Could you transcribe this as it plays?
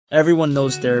Everyone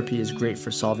knows therapy is great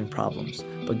for solving problems,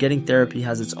 but getting therapy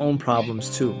has its own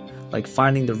problems too, like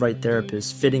finding the right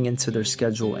therapist, fitting into their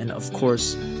schedule, and of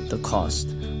course, the cost.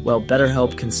 Well,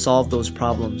 BetterHelp can solve those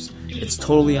problems. It's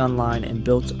totally online and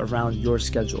built around your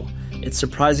schedule. It's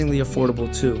surprisingly affordable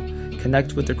too.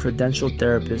 Connect with a credentialed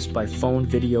therapist by phone,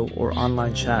 video, or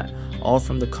online chat, all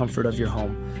from the comfort of your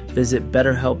home. Visit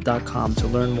BetterHelp.com to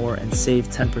learn more and save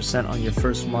 10% on your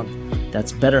first month.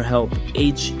 That's BetterHelp,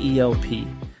 H-E-L-P.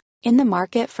 In the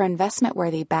market for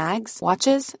investment-worthy bags,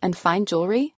 watches, and fine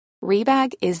jewelry,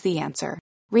 Rebag is the answer.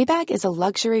 Rebag is a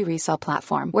luxury resale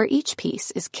platform where each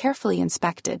piece is carefully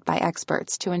inspected by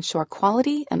experts to ensure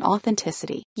quality and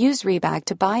authenticity. Use Rebag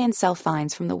to buy and sell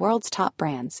finds from the world's top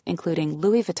brands, including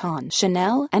Louis Vuitton,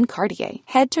 Chanel, and Cartier.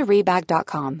 Head to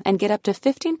Rebag.com and get up to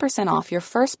 15% off your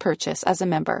first purchase as a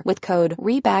member with code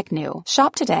REBAGNEW.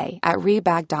 Shop today at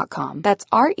Rebag.com. That's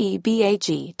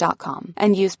REBAG.com.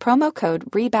 And use promo code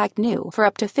REBAGNEW for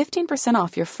up to 15%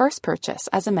 off your first purchase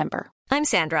as a member. I'm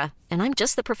Sandra, and I'm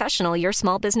just the professional your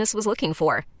small business was looking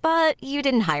for. But you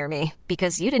didn't hire me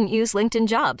because you didn't use LinkedIn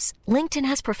Jobs. LinkedIn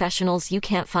has professionals you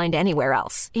can't find anywhere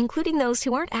else, including those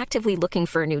who aren't actively looking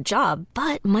for a new job,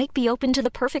 but might be open to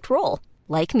the perfect role,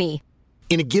 like me.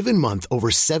 In a given month, over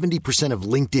 70% of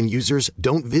LinkedIn users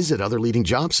don't visit other leading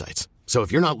job sites. So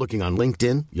if you're not looking on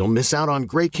LinkedIn, you'll miss out on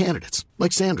great candidates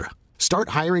like Sandra. Start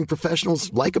hiring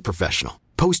professionals like a professional.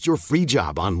 Post your free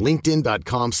job on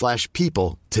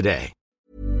linkedin.com/people today.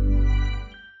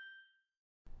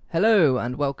 Hello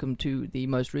and welcome to the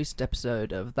most recent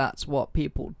episode of That's What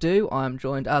People Do. I'm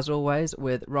joined as always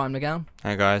with Ryan McGowan.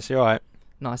 Hey guys, you alright?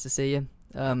 Nice to see you.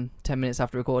 10 minutes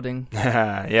after recording.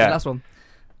 Yeah. The last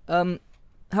one.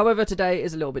 However, today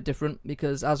is a little bit different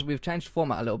because as we've changed the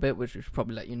format a little bit, which we should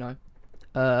probably let you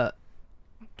know,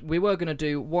 we were going to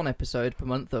do one episode per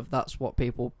month of That's What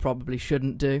People Probably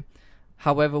Shouldn't Do.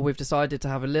 However, we've decided to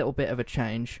have a little bit of a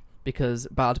change because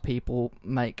bad people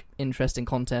make interesting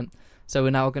content. So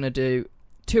we're now going to do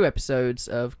 2 episodes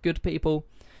of good people,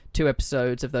 2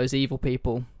 episodes of those evil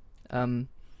people.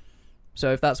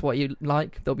 So if that's what you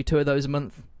like, there'll be 2 of those a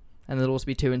month, and there'll also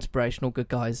be 2 inspirational good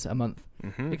guys a month,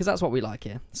 because that's what we like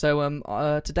here.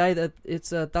 So today it's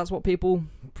that's what people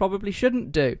probably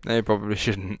shouldn't do. They probably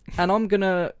shouldn't. And I'm going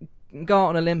to go out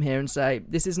on a limb here and say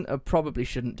this isn't a probably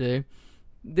shouldn't do.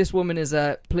 This woman is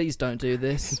a please don't do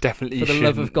this. Definitely for the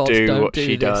love of God, do don't what do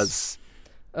she this. does.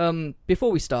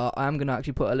 Before we start, I am going to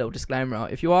actually put a little disclaimer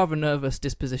out. If you are of a nervous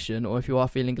disposition or if you are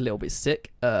feeling a little bit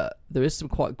sick, there is some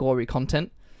quite gory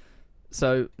content.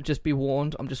 So just be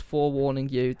warned. I'm just forewarning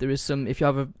you. There is some. If you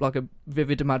have a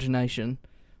vivid imagination,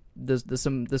 there's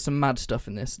some mad stuff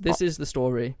in this. This is the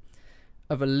story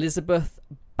of Elizabeth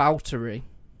Bathory.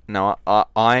 No,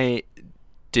 I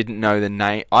didn't know the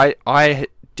name. I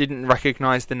didn't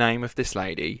recognise the name of this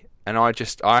lady. And I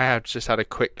have just had a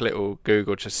quick little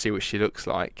Google just to see what she looks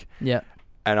like. Yeah.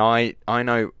 And I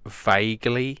know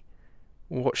vaguely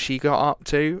what she got up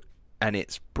to, and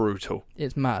it's brutal.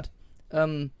 It's mad.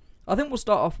 I think we'll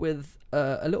start off with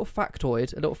a little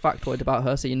factoid about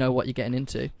her so you know what you're getting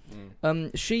into.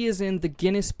 She is in the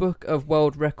Guinness Book of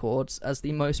World Records as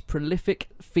the most prolific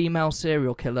female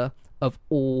serial killer of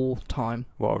all time.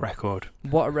 What a record.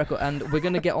 And we're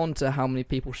going to get on to how many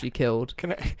people she killed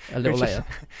a little later.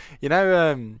 You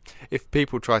know, if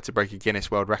people try to break a Guinness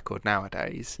World Record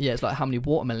nowadays... Yeah, it's like how many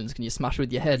watermelons can you smash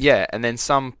with your head? Yeah, and then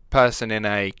some person in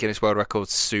a Guinness World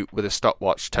Records suit with a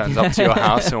stopwatch turns up to your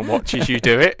house and watches you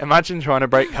do it. Imagine trying to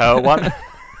break her one.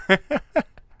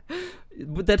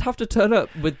 They'd have to turn up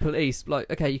with police.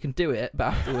 Like, okay, you can do it, but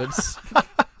afterwards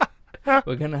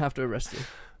we're going to have to arrest you.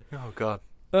 Oh, God.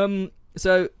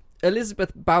 So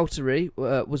Elizabeth Bathory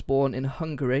was born in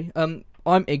Hungary.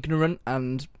 I'm ignorant,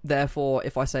 and therefore,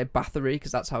 if I say Bathory,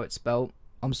 because that's how it's spelled,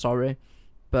 I'm sorry,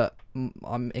 but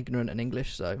I'm ignorant in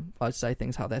English, so I say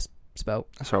things how they're spelled.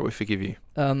 That's right, we forgive you.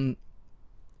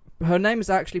 Her name is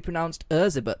actually pronounced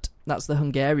Erzsébet. That's the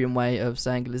Hungarian way of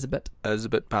saying Elizabeth.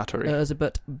 Erzsébet Bathory.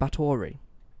 Erzsébet Bathory.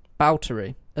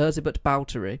 Bathory. Erzsébet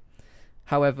Bathory.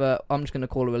 However, I'm just going to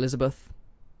call her Elizabeth,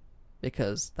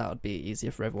 because that would be easier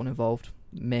for everyone involved.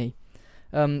 Me.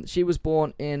 She was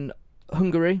born in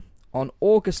Hungary on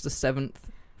August the 7th,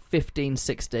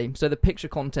 1560. So the picture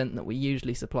content that we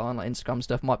usually supply on like Instagram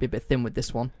stuff might be a bit thin with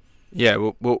this one.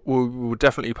 Yeah, we'll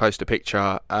definitely post a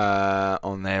picture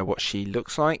on there what she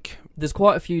looks like. There's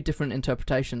quite a few different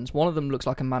interpretations. One of them looks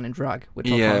like a man in drag,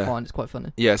 which I kind of find is quite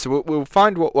funny. Yeah, so we'll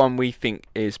find what one we think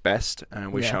is best,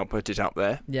 and we shall put it up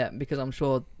there. Yeah, because I'm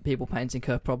sure people painting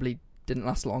her probably didn't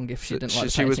last long if she didn't like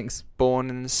she paintings. Was born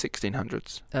in the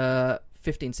 1600s.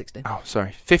 1560. Oh, sorry,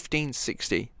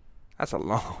 1560. That's a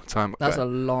long time ago. That's a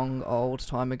long old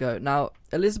time ago. Now,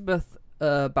 Elizabeth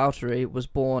Bathory was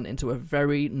born into a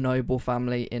very noble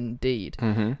family indeed.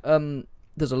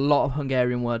 There's a lot of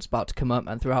Hungarian words about to come up,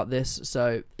 and throughout this,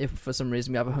 so if for some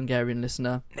reason we have a Hungarian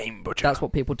listener, Name butcher. that's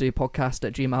what people do,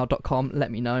 podcast@gmail.com.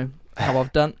 Let me know how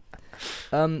I've done.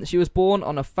 She was born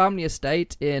on a family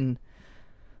estate in...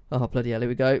 Oh, bloody hell, here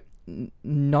we go.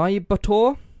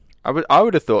 Nybator? I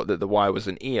would have thought that the Y was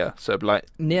an ear, so like...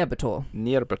 Nybator.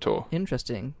 Nybator.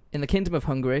 Interesting. In the Kingdom of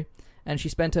Hungary, and she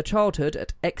spent her childhood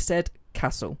at Exed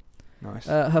Castle. Nice.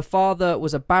 Her father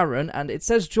was a baron, and it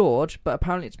says George, but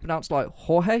apparently it's pronounced like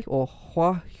Jorge or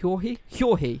Jorge,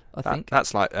 I think.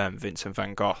 That's like Vincent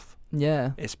van Gogh.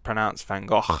 Yeah. It's pronounced Van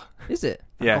Gogh. Is it?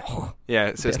 Yeah. Van Gogh.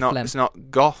 Yeah. So Bit of phlegm. it's not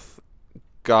Goth,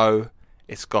 go.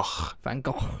 It's Gogh. Van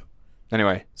Gogh.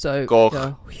 Anyway. So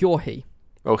Gogh. Jorge.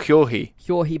 Well,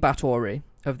 Jorge Bathory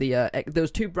of the there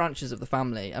was two branches of the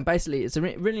family, and basically it's a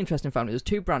really interesting family. There's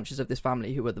two branches of this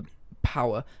family who were the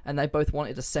power, and they both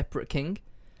wanted a separate king.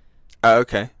 Oh,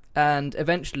 okay. And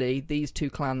eventually these two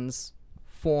clans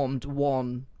formed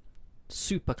one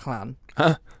super clan.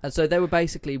 Huh. And so they were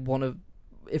basically one of,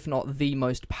 if not the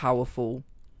most powerful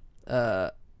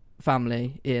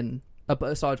family in,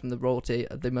 aside from the royalty,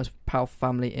 the most powerful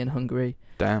family in Hungary.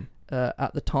 Damn.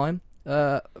 At the time.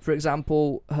 For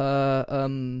example, her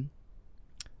uncle,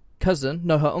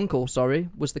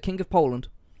 was the King of Poland.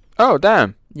 Oh,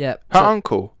 damn. Yeah. Her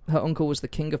uncle? Her uncle was the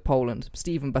King of Poland,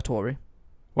 Stephen Bathory.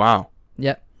 Wow.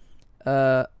 Yeah.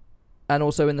 And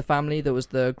also in the family, there was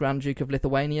the Grand Duke of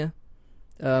Lithuania,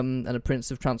 and a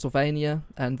Prince of Transylvania,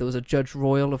 and there was a Judge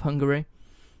Royal of Hungary.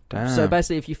 Damn. So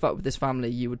basically, if you fuck with this family,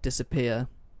 you would disappear.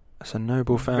 That's a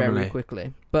noble family. Very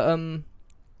quickly. But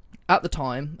at the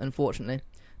time, unfortunately,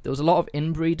 there was a lot of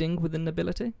inbreeding within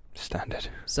nobility. Standard.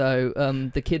 So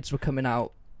the kids were coming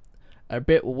out a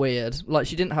bit weird. Like,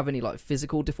 she didn't have any like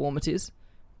physical deformities,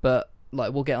 but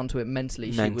like we'll get onto it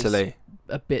mentally. She was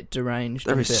a bit deranged.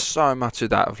 There is so much of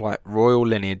that of like royal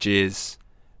lineages,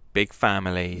 big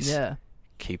families. Yeah.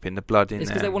 Keeping the blood in there.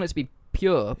 It's because they want it to be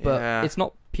pure, but it's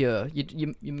not pure.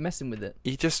 You're messing with it.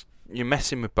 You're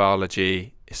messing with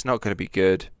biology. It's not going to be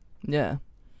good. Yeah.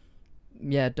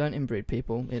 Yeah, don't inbreed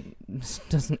people. It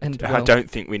doesn't end well. I don't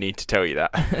think we need to tell you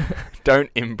that.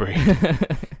 Don't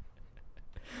inbreed.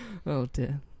 Oh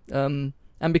dear.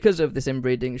 And because of this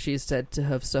inbreeding, she's said to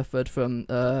have suffered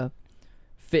from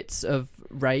fits of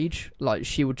rage. Like,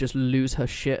 she would just lose her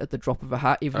shit at the drop of a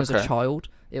hat. Even as a child,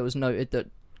 it was noted that,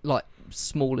 like,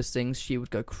 smallest things, she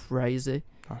would go crazy.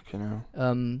 Fucking hell.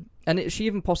 And she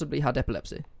even possibly had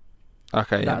epilepsy.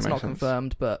 Okay, That's not sense.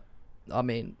 confirmed, but I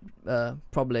mean,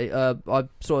 probably. I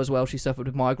saw as well she suffered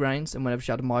with migraines, and whenever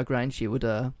she had a migraine, she would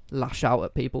lash out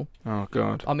at people. Oh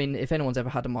god. I mean, if anyone's ever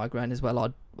had a migraine as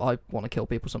well, I want to kill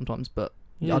people sometimes, but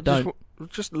yeah, I don't.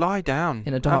 Just lie down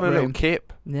In a dark have a room. little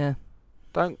kip. Yeah.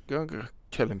 Don't go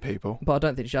killing people. But I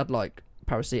don't think she had like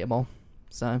paracetamol.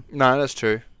 So. No, that's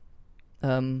true.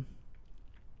 And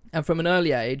from an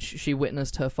early age, she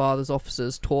witnessed her father's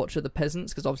officers torture the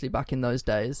peasants, because obviously back in those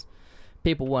days,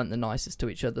 people weren't the nicest to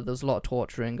each other. There was a lot of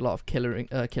torturing, a lot of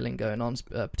killing going on,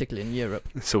 particularly in Europe.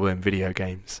 It's all them video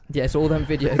games. Yeah, it's all them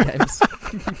video games.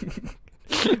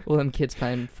 All them kids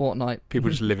playing Fortnite. People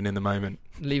just living in the moment.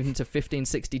 Leading to 15,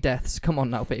 60 deaths. Come on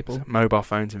now, people. Mobile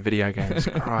phones and video games.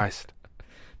 Christ.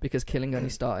 Because killing only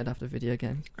started after video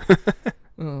games.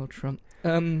 Oh, Trump.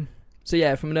 So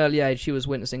yeah, from an early age, she was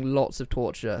witnessing lots of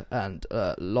torture and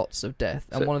lots of death.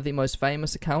 And one of the most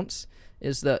famous accounts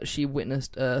is that she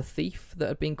witnessed a thief that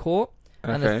had been caught,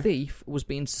 and the thief was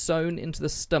being sewn into the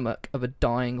stomach of a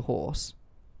dying horse.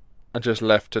 And just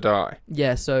left to die?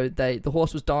 Yeah, so the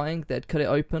horse was dying, they'd cut it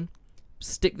open,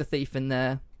 stick the thief in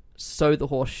there, sew the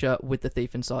horse shut with the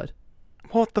thief inside.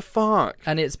 What the fuck?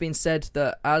 And it's been said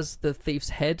that as the thief's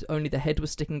head, only the head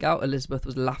was sticking out, Elizabeth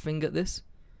was laughing at this.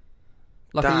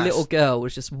 Like a little girl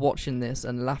was just watching this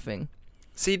and laughing.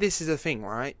 See, this is the thing,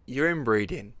 right? You're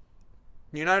inbreeding.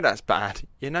 You know that's bad.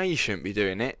 You know you shouldn't be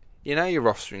doing it. You know your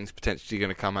offspring's potentially going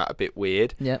to come out a bit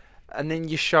weird. Yeah. And then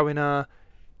you're showing her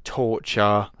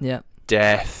torture,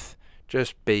 death,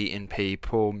 just beating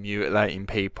people, mutilating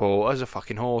people. There's a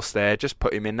fucking horse there. Just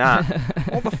put him in that.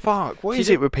 What the fuck? What is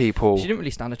it with people? She didn't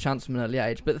really stand a chance from an early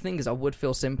age. But the thing is, I would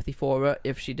feel sympathy for her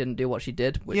if she didn't do what she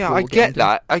did. Yeah, I get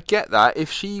that. I get that. If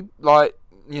she, like,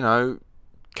 you know,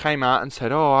 came out and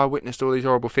said, "Oh, I witnessed all these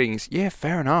horrible things." Yeah,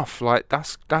 fair enough. Like,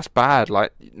 that's bad.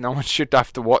 Like, no one should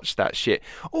have to watch that shit.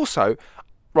 Also,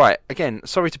 right, again,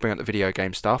 sorry to bring up the video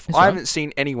game stuff. I haven't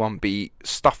seen anyone be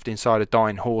stuffed inside a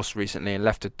dying horse recently and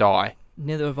left to die.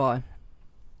 Neither have I.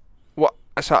 What?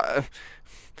 So,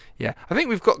 yeah, I think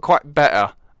we've got quite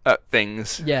better at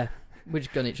things. Yeah. We're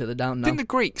just gunning each other down now. Didn't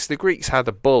the Greeks had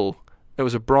a bull? There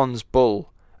was a bronze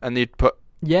bull, and they'd put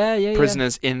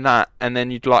prisoners in that, and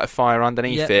then you'd light a fire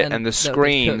underneath it, and the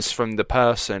screams from the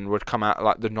person would come out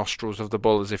like the nostrils of the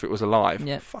bull as if it was alive.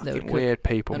 Yeah, fucking weird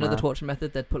people. Another man. torture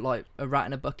method, they'd put like a rat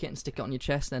in a bucket and stick it on your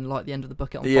chest, and then light the end of the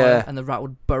bucket on fire, and the rat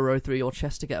would burrow through your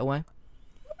chest to get away.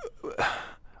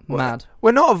 Mad.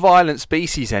 We're not a violent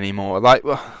species anymore. Like,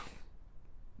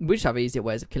 we just have easier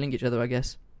ways of killing each other, I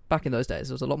guess. Back in those days,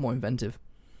 it was a lot more inventive.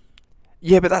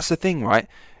 Yeah, but that's the thing, right?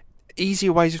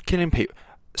 Easier ways of killing people.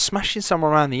 Smashing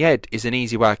someone around the head is an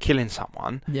easy way of killing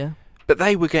someone. Yeah. But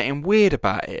they were getting weird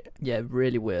about it. Yeah,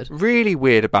 really weird. Really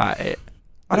weird about it.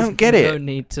 I don't get it. There's no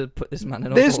need to put this man in a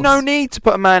horse. There's no need to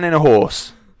put a man in a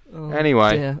horse. Oh,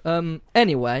 anyway. Dear.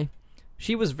 Anyway,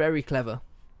 she was very clever.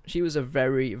 She was a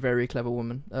very, very clever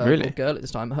woman. Really? Girl at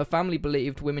this time. Her family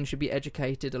believed women should be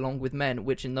educated along with men,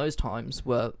 which in those times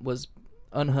was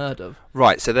unheard of.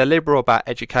 Right, so they're liberal about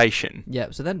education. Yeah,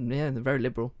 so then, they're very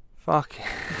liberal. Fuck.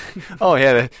 Oh,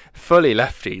 yeah, they're fully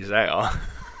lefties, they are.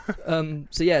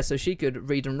 So she could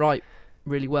read and write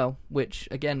really well, which,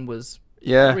 again, was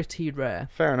pretty rare.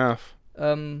 Fair enough.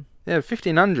 Yeah,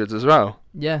 1500s as well.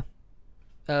 Yeah.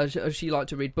 She liked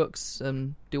to read books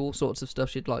and do all sorts of stuff.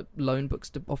 She'd, like, loan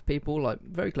books off people. Like,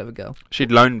 very clever girl.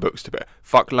 She'd loan books to people.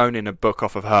 Fuck loaning a book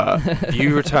off of her. If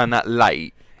you return that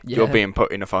late, you're being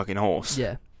put in a fucking horse.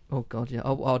 Yeah. Oh god, yeah.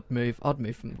 I'd move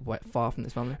from far from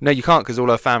this family. No, you can't, because all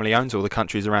her family owns all the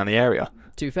countries around the area.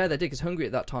 To be fair, they did, because Hungary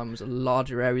at that time was a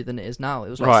larger area than it is now. It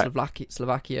was like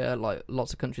Slovakia, like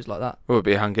lots of countries like that. Well, it would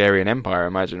be a Hungarian Empire, I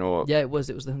imagine, or... Yeah, it was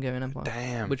the Hungarian Empire.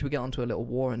 Damn. Which we'll get onto a little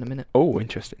war in a minute. Oh,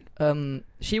 interesting.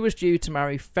 She was due to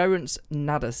marry Ferenc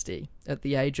Nadasdy at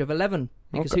the age of 11.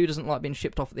 Because who doesn't like being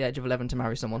shipped off at the age of 11 to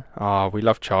marry someone? Oh, we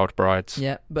love child brides.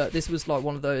 Yeah, but this was like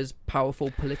one of those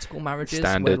powerful political marriages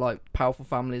Standard. where like powerful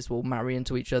families will marry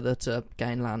into each other to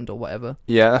gain land or whatever.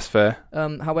 Yeah, that's fair.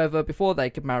 However, before they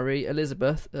could marry,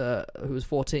 Elizabeth, who was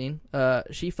 14,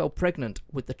 she fell pregnant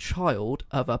with the child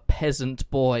of a peasant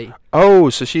boy. Oh,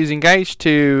 so she's engaged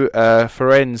to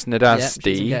Ferenc Nadasdy.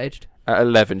 Yeah, she's engaged. At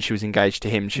 11, she was engaged to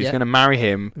him. She's going to marry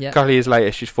him. A couple of years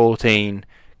later, she's 14.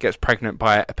 Gets pregnant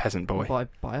by a peasant boy.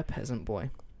 By a peasant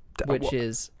boy, which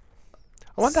is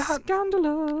I wonder how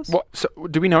scandalous. What? So,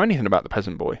 do we know anything about the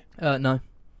peasant boy? No,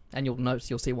 and you'll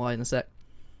see why in a sec.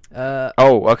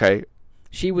 Oh, okay.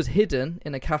 She was hidden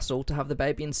in a castle to have the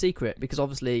baby in secret, because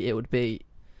obviously it would be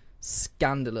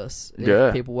scandalous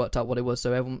if people worked out what it was.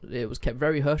 So it was kept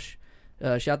very hush.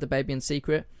 She had the baby in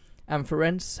secret, and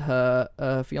Ferenc,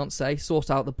 her fiance, sought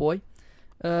out the boy,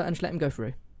 and she let him go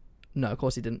through. No, of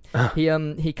course he didn't.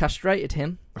 He castrated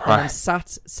him and then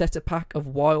set a pack of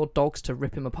wild dogs to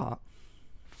rip him apart.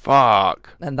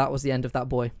 Fuck. And that was the end of that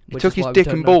boy. He took his dick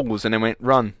and balls and then went,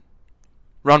 run.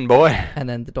 Run, boy. And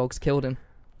then the dogs killed him.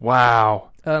 Wow.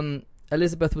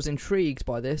 Elizabeth was intrigued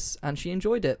by this, and she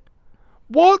enjoyed it.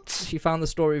 What? She found the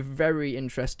story very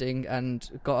interesting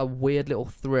and got a weird little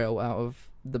thrill out of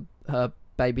her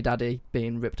baby daddy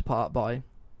being ripped apart by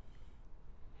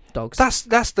dogs.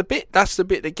 That's the bit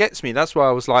that gets me. That's why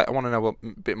I was like, I want to know a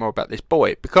bit more about this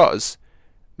boy, because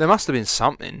there must have been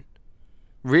something,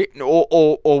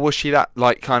 or was she that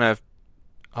like kind of?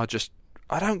 I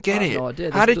don't get it. No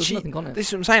idea. How did she? Nothing on it. This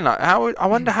is what I'm saying. Like, I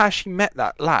wonder how she met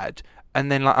that lad, and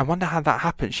then like I wonder how that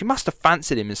happened. She must have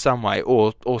fancied him in some way,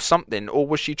 or something, or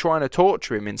was she trying to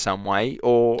torture him in some way,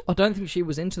 or? I don't think she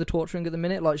was into the torturing at the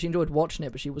minute. Like, she enjoyed watching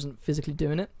it, but she wasn't physically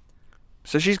doing it.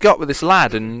 So she's got with this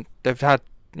lad, and they've had,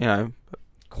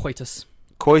 coitus,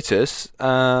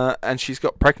 and she's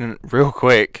got pregnant real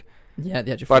quick. Yeah, at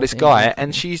the age of 14, by this guy,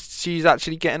 and she's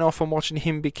actually getting off and watching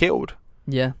him be killed.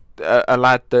 Yeah, a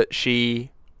lad that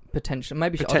she potentially I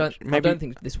don't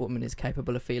think this woman is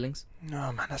capable of feelings.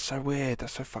 No, man, that's so weird.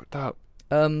 That's so fucked up.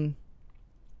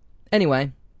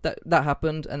 Anyway, that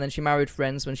happened, and then she married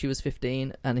Ferenc when she was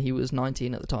 15, and he was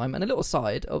 19 at the time. And a little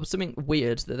side of something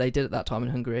weird that they did at that time in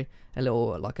Hungary, a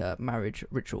little like a marriage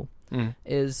ritual,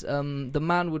 is the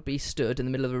man would be stood in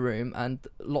the middle of a room, and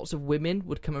lots of women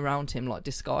would come around him like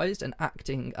disguised and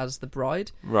acting as the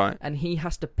bride. Right. And he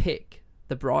has to pick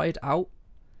the bride out.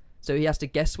 So he has to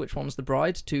guess which one's the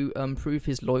bride to prove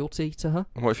his loyalty to her.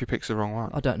 What if he picks the wrong one?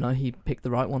 I don't know. He picked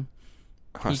the right one.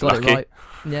 That's he got lucky. it right.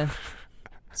 Yeah.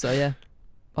 So yeah,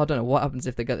 I don't know what happens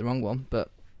if they get the wrong one,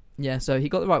 but yeah. So he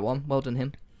got the right one. Well done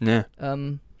him. Yeah.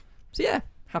 So yeah,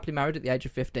 happily married at the age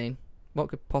of 15. What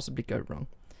could possibly go wrong?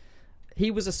 He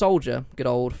was a soldier, good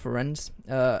old Ferenc,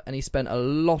 and he spent a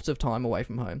lot of time away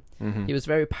from home. Mm-hmm. He was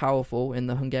very powerful in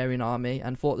the Hungarian army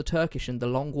and fought the Turkish in the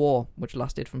Long War, which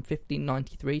lasted from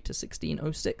 1593 to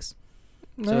 1606.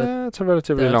 So it's a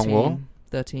relatively long war.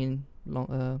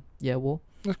 war.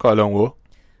 That's quite a long war.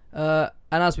 And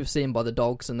as we've seen by the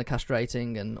dogs and the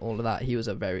castrating and all of that, he was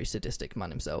a very sadistic man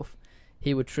himself.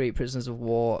 He would treat prisoners of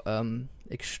war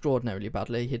extraordinarily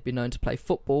badly. He'd be known to play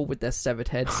football with their severed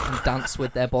heads and dance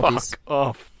with their bodies. Fuck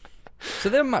off. So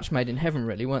they were a match made in heaven,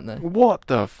 really, weren't they? What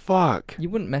the fuck? You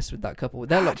wouldn't mess with that couple.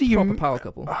 They're like a proper power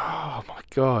couple. Oh my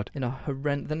god. You know,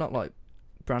 they're not like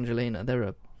Brangelina. They're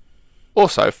a...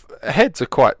 Also, heads are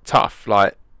quite tough.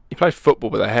 Like, he played football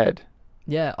with a head.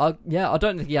 Yeah, I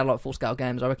don't think he had like full-scale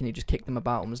games. I reckon he just kicked them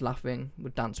about and was laughing,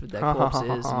 would dance with their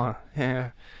corpses.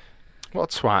 Yeah.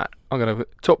 What a twat. I'm going to...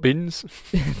 Top bins.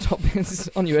 Top bins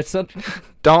on your head, son.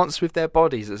 Dance with their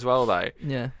bodies as well, though.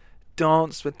 Yeah.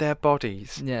 Dance with their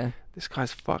bodies. Yeah. This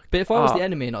guy's fucked. But if I was the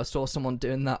enemy and I saw someone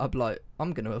doing that, I'd be like,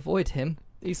 I'm going to avoid him.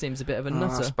 He seems a bit of a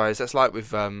nutter. I suppose that's like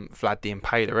with Vlad the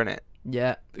Impaler, isn't it?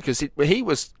 Yeah. Because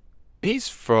he's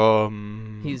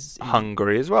from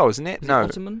Hungary as well, isn't it? No.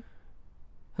 Ottoman?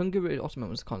 Hungary, Ottoman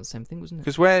was kind of the same thing, wasn't it?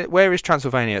 Because where is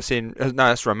Transylvania? It's in no,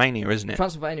 that's Romania, isn't it?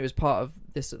 Transylvania was part of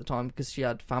this at the time because she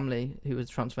had family who was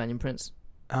Transylvanian prince.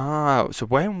 Oh, so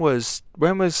when was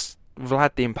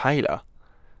Vlad the Impaler?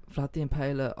 Vlad the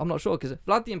Impaler, I'm not sure because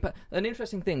Vlad the Impaler. An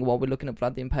interesting thing while we're looking at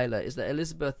Vlad the Impaler is that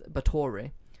Elizabeth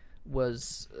Bathory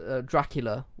was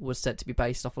Dracula was said to be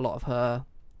based off a lot of her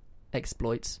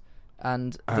exploits,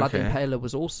 and Vlad the Impaler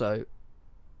was also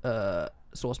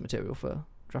source material for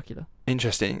Dracula.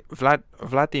 Interesting. Vlad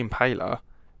the Impaler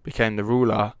became the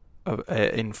ruler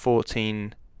in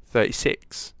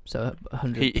 1436. So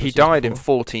 100. He died in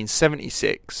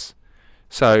 1476.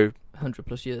 So 100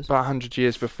 plus years. About 100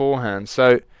 years beforehand.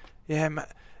 So yeah,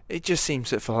 it just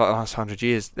seems that for the last 100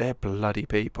 years they're bloody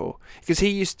people. Because he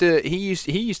used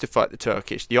to fight the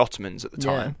Turkish, the Ottomans at the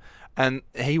time, and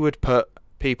he would put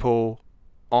people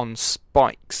on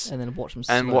spikes and then watch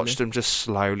them just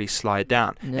slowly slide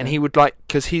down. And he would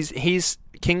because his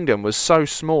kingdom was so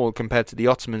small compared to the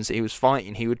Ottomans that he was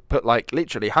fighting, he would put like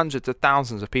literally hundreds of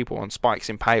thousands of people on spikes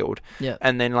impaled,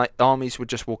 and then like armies would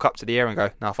just walk up to the air and go,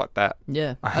 "No, fuck that,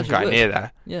 I ain't going near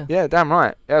there." Yeah, damn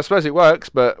right. Yeah, I suppose it works,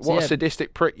 but what a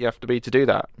sadistic prick you have to be to do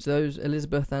that. So those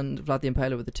Elizabeth and Vlad the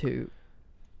Impaler were the two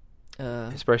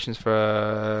inspirations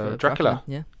for Dracula.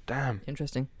 Yeah, damn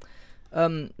interesting.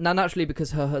 Now, naturally,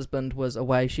 because her husband was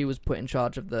away, she was put in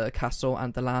charge of the castle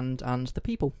and the land and the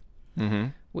people,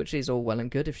 which is all well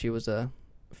and good if she was a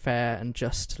fair and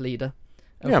just leader.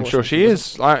 Yeah, I'm sure she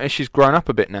is. Like, she's grown up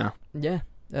a bit now. Yeah,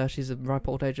 she's a ripe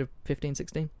old age of 15,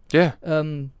 16. Yeah.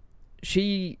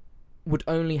 She would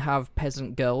only have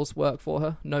peasant girls work for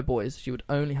her, no boys. She would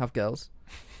only have girls.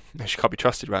 She can't be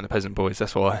trusted around the peasant boys,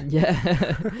 that's why. Yeah,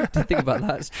 didn't think about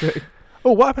that, it's true.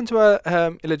 Oh, what happened to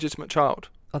her illegitimate child?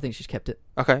 I think she's kept it.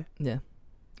 Okay. Yeah.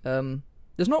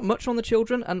 There's not much on the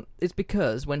children, and it's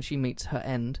because when she meets her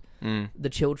end, the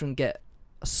children get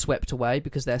swept away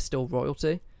because they're still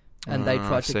royalty, and they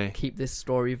try to keep this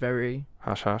story very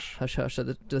hush. So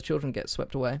the children get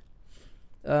swept away.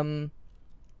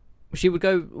 She would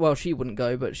go. Well, she wouldn't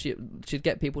go, but she'd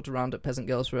get people to round up peasant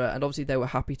girls for her, and obviously they were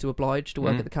happy to oblige to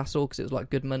work at the castle because it was like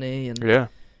good money and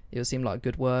it seemed like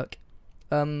good work.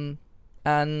 And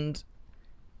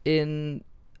in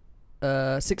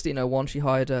 1601, she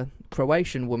hired a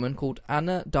Croatian woman called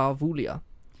Anna Darvulia,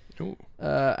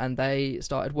 and they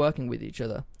started working with each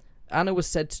other. Anna was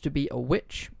said to be a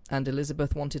witch, and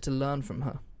Elizabeth wanted to learn from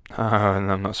her.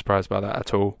 And I'm not surprised by that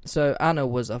at all. So Anna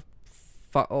was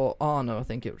or Anna, I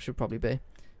think it should probably be.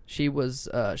 She was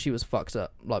fucked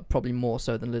up, like probably more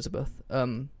so than Elizabeth.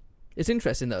 It's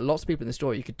interesting that lots of people in the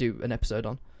story you could do an episode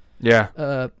on.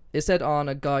 Yeah. It said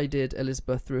Anna guided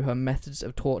Elizabeth through her methods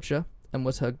of torture and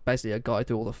was basically a guide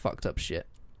through all the fucked up shit.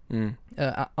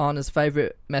 Anna's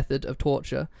favourite method of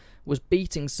torture was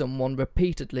beating someone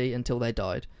repeatedly until they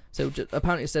died. So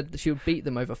apparently it said that she would beat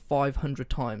them over 500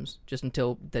 times just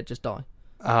until they'd just die.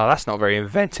 Oh, that's not very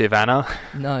inventive, Anna.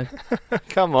 No.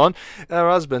 Come on. Her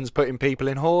husband's putting people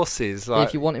in horses. Like,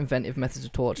 if you want inventive methods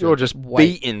of torture... You're just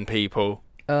beating people.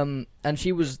 And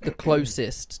she was the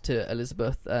closest to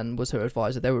Elizabeth and was her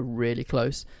advisor. They were really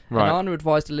close. Right. And Anna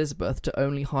advised Elizabeth to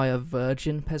only hire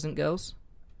virgin peasant girls.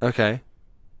 Okay.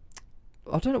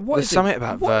 I don't know what There's something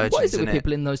about virgins. What is it with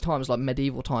people in those times, like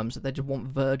medieval times, that they just want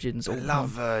virgins? I love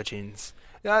virgins.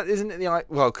 Yeah, isn't it the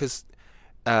well? Because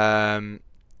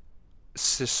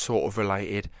it's just sort of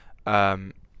related.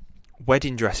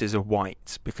 Wedding dresses are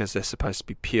white because they're supposed to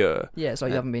be pure. Yeah, so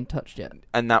you haven't been touched yet.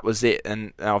 And that was it.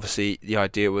 And obviously, the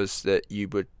idea was that you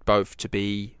would both to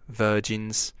be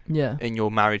virgins. Yeah. In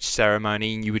your marriage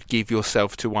ceremony, and you would give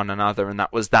yourself to one another, and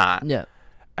that was that. Yeah.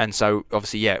 And so,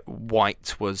 obviously,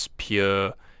 white was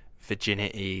pure,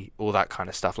 virginity, all that kind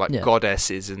of stuff, like Yeah.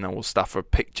 goddesses and all stuff are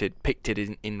pictured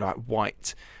in like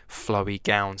white flowy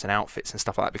gowns and outfits and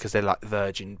stuff like that, because they're like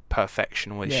virgin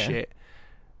perfection, all this shit.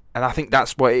 And I think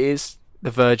that's what it is.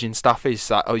 The virgin stuff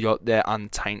is like, they're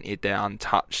untainted, they're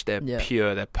untouched, they're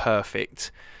pure, they're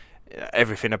perfect.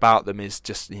 Everything about them is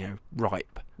just,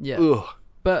 ripe. Yeah. Ugh.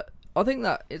 But I think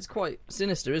that it's quite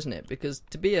sinister, isn't it? Because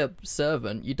to be a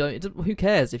servant, who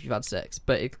cares if you've had sex?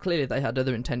 But clearly they had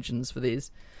other intentions for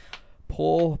these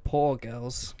poor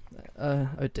girls. Oh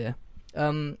dear.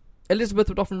 Elizabeth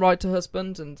would often write to her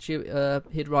husband, and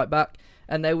he'd write back,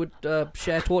 and they would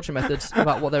share torture methods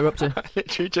about what they were up to. I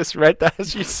literally just read that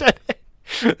as you said it.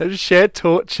 They shared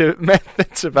torture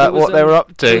methods about what they were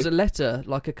up to. There was a letter,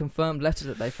 like a confirmed letter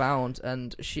that they found,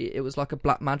 and it was like a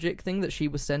black magic thing that she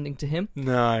was sending to him.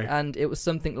 No. And it was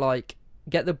something like,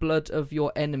 get the blood of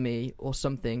your enemy or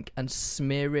something and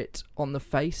smear it on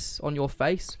your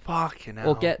face. Fucking hell.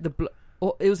 Or get the blood...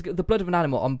 Or it was the blood of an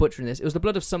animal. I'm butchering this. It was the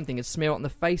blood of something, and smear it on the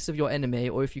face of your enemy,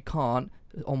 or if you can't,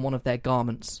 on one of their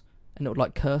garments, and it would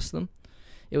like curse them.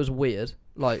 It was weird.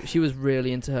 Like, she was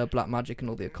really into her black magic and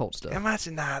all the occult stuff.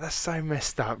 Imagine that. That's so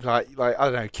messed up. Like I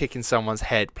don't know, kicking someone's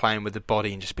head, playing with the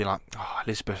body, and just be like, "Oh,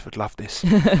 Elizabeth would love this."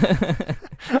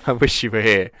 I wish you were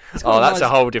here. That's a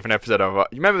whole different episode of.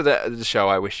 You remember the show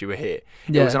I Wish You Were Here?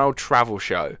 Yeah. It was an old travel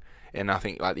show in, I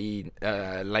think, like the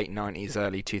late 90s,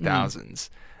 early 2000s.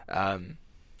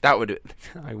 That would.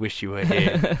 I wish you were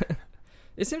here.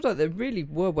 It seems like they really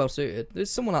were well suited.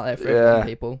 There's someone out there for everyone,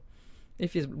 people.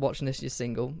 If you're watching this, you're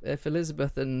single. If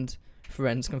Elizabeth and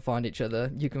friends can find each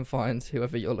other, you can find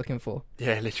whoever you're looking for.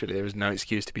 Yeah, literally, there was no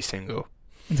excuse to be single.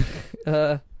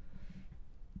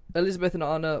 Elizabeth and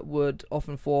Anna would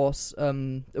often force...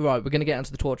 right, we're going to get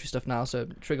into the torture stuff now, so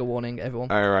trigger warning,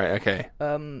 everyone. Oh, right, okay.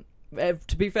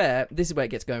 To be fair, this is where it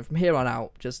gets going. From here on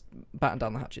out, just batten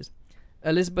down the hatches.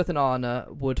 Elizabeth and Anna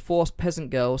would force peasant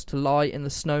girls to lie in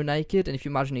the snow naked, and if you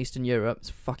imagine Eastern Europe,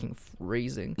 it's fucking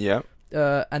freezing. Yeah.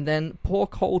 And then pour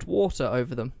cold water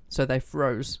over them, so they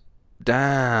froze.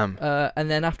 Damn.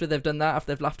 And then after they've done that,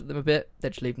 after they've laughed at them a bit,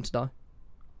 they'd just leave them to die.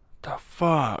 The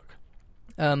fuck?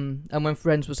 And when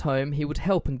Friends was home, he would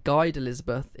help and guide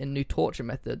Elizabeth in new torture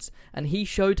methods, and he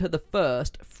showed her the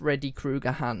first Freddy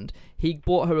Krueger hand. He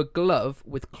bought her a glove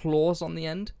with claws on the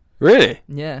end. Really?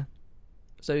 Yeah.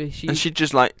 So and she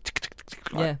just like...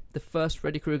 Yeah, the first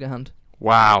Freddy Krueger hand.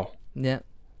 Wow. Yeah.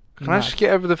 Can I just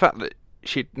get over the fact that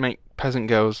she'd make peasant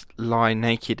girls lie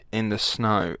naked in the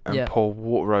snow and pour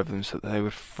water over them so that they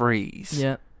would freeze?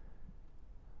 Yeah.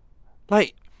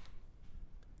 Like,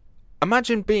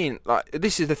 imagine being like,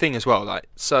 this is the thing as well, like,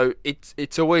 so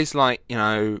it's always like,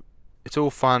 it's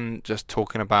all fun just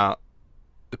talking about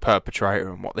the perpetrator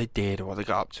and what they did or what they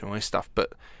got up to and all this stuff,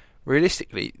 but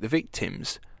realistically, the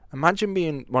victims, imagine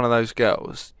being one of those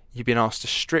girls, you've been asked to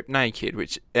strip naked,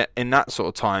 which in that sort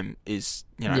of time is,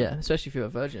 Yeah, especially if you're a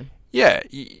virgin. Yeah,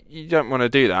 you don't want to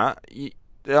do that.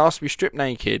 They ask to be stripped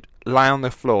naked, lay on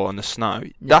the floor in the snow.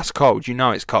 Yeah. That's cold. You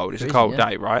know it's cold. It's a cold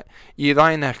day, right? You're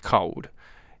lying there cold.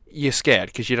 You're scared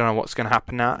because you don't know what's going to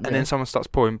happen now. And then someone starts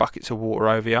pouring buckets of water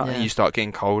over you, and you start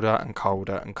getting colder and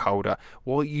colder and colder.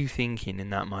 What are you thinking in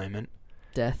that moment?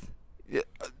 Death.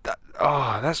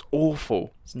 That's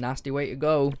awful. It's a nasty way to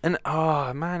go. And,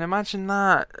 man, imagine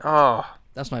that.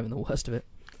 That's not even the worst of it.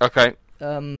 Okay.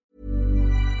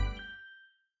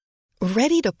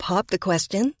 Ready to pop the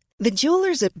question? The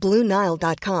jewelers at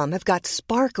BlueNile.com have got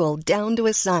sparkle down to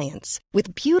a science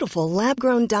with beautiful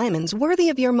lab-grown diamonds worthy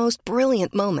of your most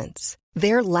brilliant moments.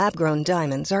 Their lab-grown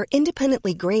diamonds are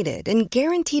independently graded and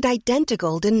guaranteed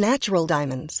identical to natural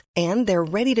diamonds, and they're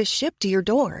ready to ship to your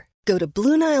door. Go to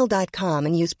BlueNile.com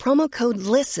and use promo code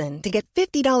LISTEN to get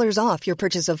 $50 off your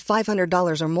purchase of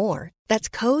 $500 or more. That's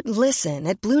code LISTEN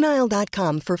at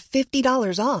BlueNile.com for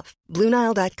 $50 off.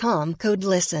 BlueNile.com, code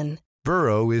LISTEN.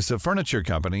 Burrow is a furniture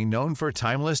company known for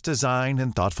timeless design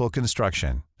and thoughtful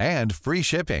construction, and free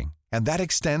shipping, and that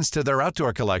extends to their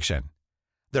outdoor collection.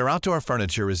 Their outdoor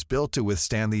furniture is built to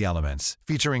withstand the elements,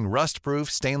 featuring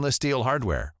rust-proof stainless steel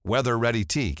hardware, weather-ready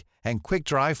teak, and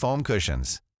quick-dry foam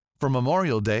cushions. For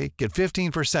Memorial Day, get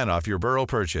 15% off your Burrow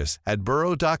purchase at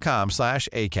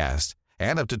burrow.com/ACAST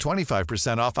and up to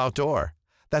 25% off outdoor.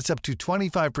 That's up to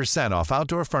 25% off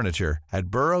outdoor furniture at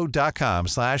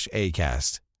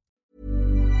burrow.com/ACAST.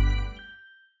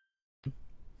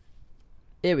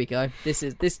 Here we go. This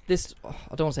is this.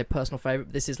 I don't want to say personal favourite,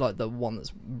 but this is like the one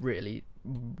that's really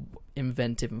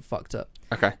inventive and fucked up.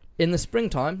 Okay. In the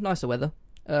springtime, nicer weather,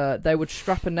 they would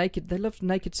strap they loved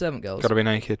naked servant girls. Gotta be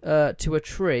naked. To a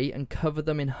tree and cover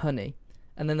them in honey.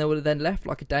 And then they would have then left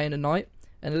like a day and a night.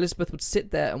 and Elizabeth would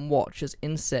sit there and watch as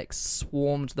insects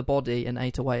swarmed the body and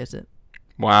ate away at it.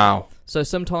 Wow. So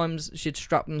sometimes she'd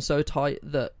strap them so tight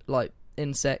that, like,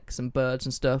 insects and birds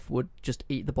and stuff would just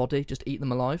eat the body, just eat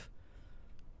them alive.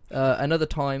 And other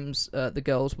times, the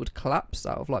girls would collapse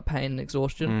out of, like, pain and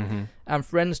exhaustion. Mm-hmm. And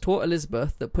friends taught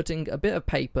Elizabeth that putting a bit of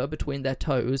paper between their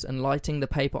toes and lighting the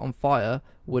paper on fire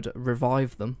would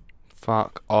revive them.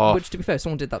 Fuck off. Which, to be fair, if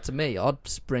someone did that to me, I'd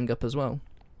spring up as well.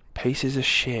 Pieces of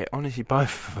shit. Honestly,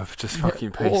 both of them just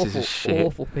fucking pieces of shit.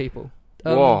 Awful people.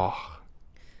 Whoa.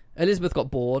 Elizabeth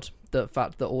got bored the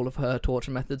fact that all of her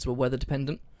torture methods were weather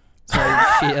dependent. So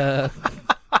she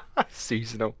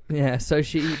seasonal. Yeah, so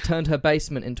she turned her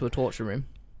basement into a torture room.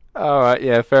 Alright,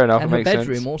 yeah, fair enough. And it her makes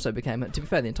bedroom sense. also became, to be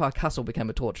fair, the entire castle became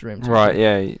a torture room. Right,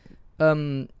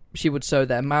 yeah. She would sew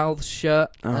their mouths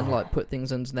shut and, like, put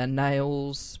things under their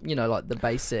nails. You know, like the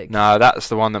basic. No, that's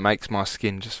the one that makes my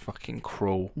skin just fucking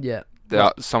crawl. Yeah.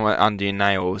 Somewhere under your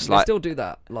nails. They like still do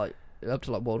that, like, up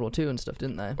to, like, World War II and stuff,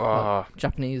 didn't they? Like,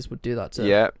 Japanese would do that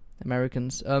to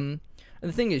Americans. And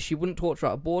the thing is, she wouldn't torture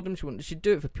out of boredom. She'd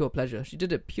do it for pure pleasure. She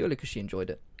did it purely because she enjoyed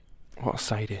it. What a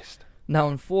sadist. Now,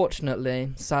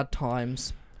 unfortunately, sad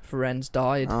times. Ferenz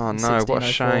died. Oh in no, what a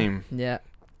 1604. shame. Yeah.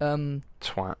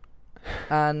 Twat.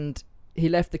 And he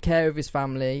left the care of his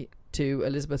family to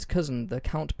Elizabeth's cousin, the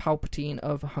Count Palpatine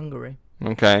of Hungary.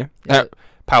 Okay. Yeah.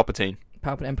 Palpatine.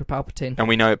 Emperor Palpatine. And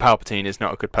we know Palpatine is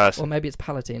not a good person. Or maybe it's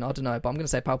Palatine, I don't know, but I'm going to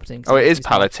say Palpatine. Oh, it is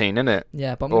Palatine, isn't it?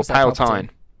 Yeah, but I'm or going to say Palpatine. Palpatine.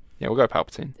 Yeah, we'll go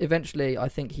Palpatine. Eventually, I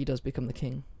think he does become the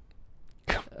king.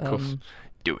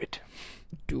 Do it.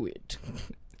 Do it.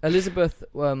 Elizabeth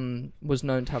was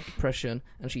known to have depression,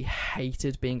 and she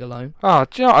hated being alone. Oh,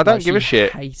 do you know what? I don't give a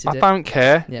shit. I don't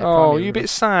care. Yeah, oh, you a bit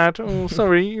sad. Oh,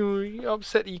 sorry. You're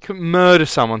upset that you couldn't murder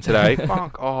someone today.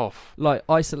 Fuck off. Like,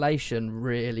 isolation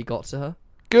really got to her.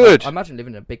 Good. Like, I imagine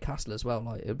living in a big castle as well.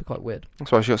 Like, it would be quite weird.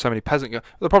 That's why she got so many peasant girls.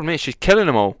 Well, the problem is she's killing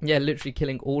them all. Yeah, literally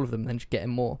killing all of them, then getting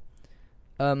more.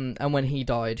 And when he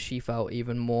died, she felt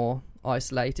even more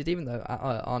isolated, even though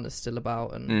Anna's still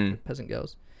about and peasant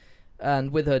girls.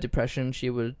 And with her depression, she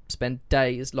would spend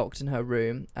days locked in her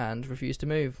room and refuse to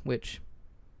move, which,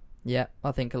 yeah,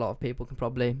 I think a lot of people can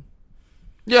probably...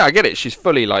 Yeah, I get it. She's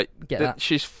fully, like... that.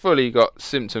 She's fully got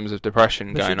symptoms of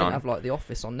depression but going she didn't on. have, like, The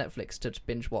Office on Netflix to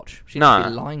binge watch. She'd No. be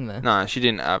lying there. No, she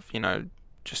didn't have,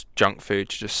 just junk food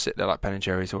to just sit there like Ben &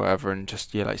 Jerry's or whatever and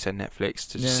just, like you said, Netflix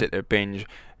to just sit there, binge,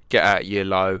 get out year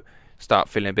low, start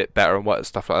feeling a bit better and what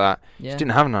stuff like that. Yeah. She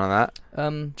didn't have none of that.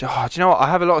 Do you know what?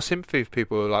 I have a lot of sympathy for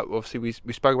people. Like, obviously,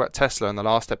 we spoke about Tesla in the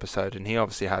last episode, and he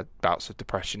obviously had bouts of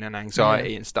depression and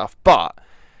anxiety and stuff, but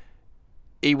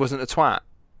he wasn't a twat.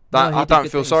 I don't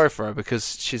feel sorry for her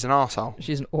because she's an arsehole.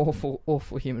 She's an awful,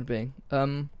 awful human being.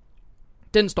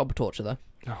 Didn't stop her torture, though.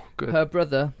 Oh, good. Her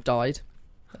brother died.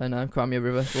 I know, Crimea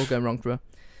River, it's all going wrong for her.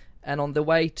 And on the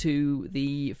way to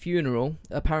the funeral,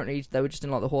 apparently they were just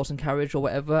in, like, the horse and carriage or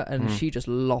whatever, and she just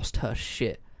lost her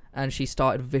shit. And she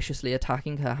started viciously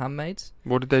attacking her handmaids.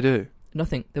 What did they do?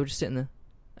 Nothing. They were just sitting there.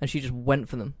 And she just went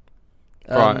for them.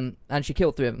 Right. And she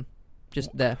killed 3 of them.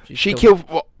 Just there. She killed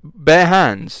what? Bare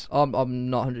hands? I'm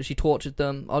not 100. She tortured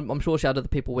them. I'm sure she had other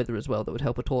people with her as well that would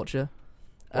help her torture.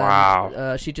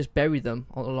 Wow. She just buried them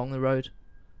along the road,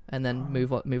 and then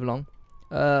move along.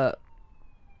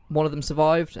 One of them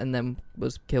survived and then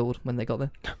was killed when they got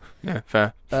there. Yeah,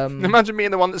 fair. Imagine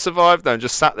being the one that survived though and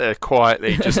just sat there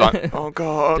quietly, just like, oh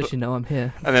god. Does she know I'm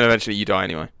here? And then eventually you die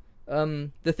anyway.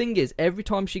 The thing is, every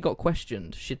time she got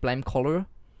questioned, she'd blame cholera.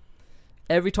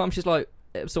 Every time she's like,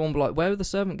 someone would be like, where are the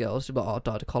servant girls? She'd be like, oh, I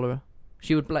died of cholera.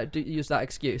 She would use that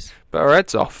excuse. But her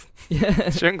head's off. Yeah.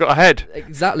 She ain't got a head.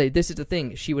 Exactly. This is the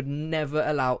thing. She would never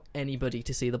allow anybody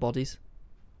to see the bodies.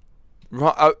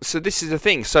 Right. Oh, so this is the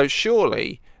thing. So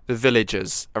surely the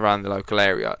villagers around the local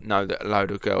area know that a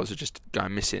load of girls are just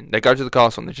going missing. They go to the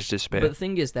castle and they just disappear. But the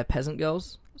thing is, they're peasant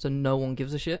girls, so no one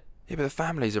gives a shit. Yeah, but the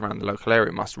families around the local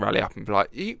area must rally up and be like,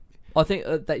 I think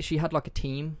that she had like a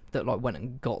team that like went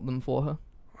and got them for her.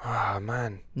 Oh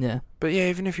man. Yeah. But yeah,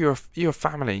 even if you're a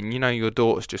family and you know your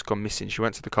daughter's just gone missing, she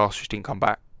went to the castle, she didn't come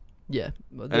back. Yeah.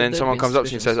 And then someone comes up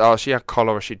to you and says, oh, she had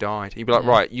cholera, she died. You'd be like,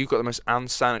 right, you've got the most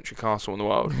unsanitary castle in the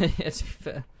world. Yeah, to be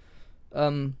fair.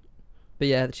 But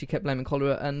yeah, she kept blaming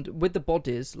cholera. And with the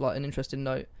bodies, like, an interesting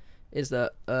note is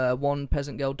that one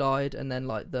peasant girl died, and then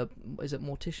like is it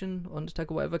mortician or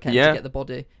undertaker or whatever came to get the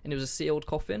body, and it was a sealed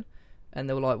coffin. And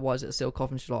they were like, why is it a sealed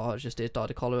coffin? She's like, oh, it's just died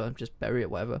of cholera, just bury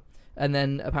it, whatever. And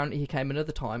then apparently he came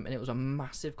another time, and it was a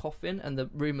massive coffin, and the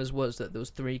rumours was that there was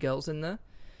 3 girls in there.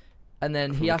 And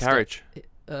then he asked carriage?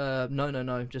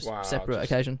 No, just separate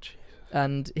occasion. Jesus.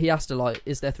 And he asked her, like,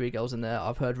 is there 3 girls in there?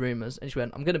 I've heard rumours. And she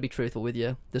went, I'm going to be truthful with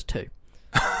you, there's 2.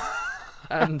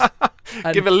 and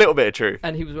Give a little bit of truth.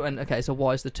 And he went, okay, so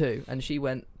why is the 2? And she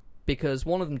went, because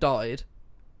one of them died,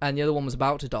 and the other one was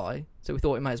about to die, so we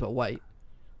thought we may as well wait.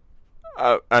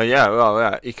 Oh, yeah, well,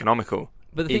 yeah, economical.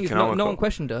 But the thing is, no one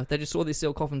questioned her. They just saw these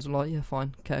sealed coffins and were like, yeah,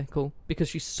 fine, okay, cool. Because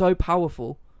she's so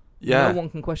powerful, no one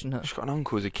can question her. She's got an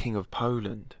uncle who's a king of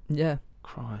Poland. Yeah.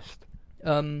 Christ.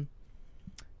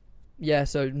 Yeah,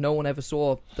 so no one ever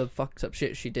saw the fucked up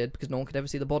shit she did because no one could ever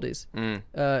see the bodies.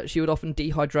 She would often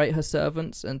dehydrate her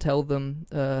servants and tell them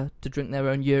to drink their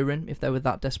own urine if they were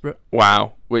that desperate.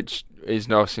 Wow, which is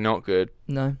obviously not good.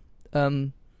 No.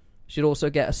 She'd also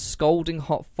get a scalding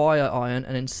hot fire iron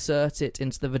and insert it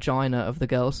into the vagina of the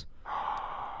girls.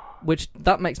 Which,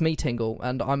 that makes me tingle,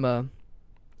 and I'm a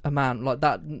man. Like,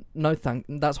 that, no thank,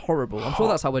 that's horrible. I'm sure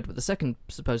that's how Edward II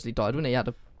supposedly died, when he had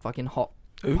a fucking hot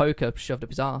poker shoved up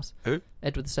his ass. Who?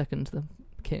 Edward II, the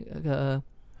king.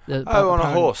 On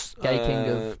a horse. Gay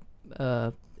king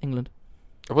of England.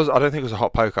 I don't think it was a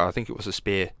hot poker. I think it was a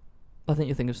spear. I think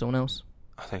you're thinking of someone else.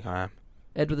 I think I am.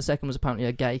 Edward II was apparently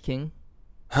a gay king.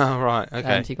 Oh, right,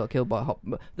 okay. And he got killed by a hot...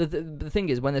 The thing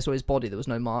is, when they saw his body, there was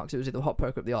no marks. It was either a hot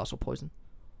poker up the arse or poison.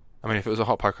 I mean, if it was a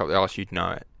hot poker up the arse, you'd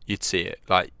know it. You'd see it.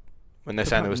 Like, when they're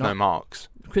saying there was no marks.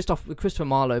 Christopher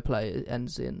Marlowe play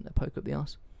ends in a poke up the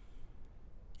arse.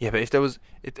 Yeah, but if there was...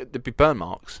 there'd be burn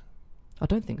marks. I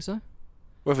don't think so.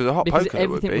 Well, if it was a hot because poker, it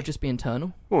would be. Everything would just be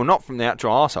internal. Well, not from the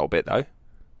actual arsehole bit, though.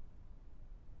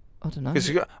 I don't know.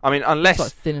 I mean, unless...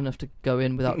 It's like thin enough to go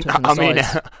in without touching the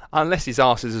sides. Unless his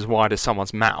arse is as wide as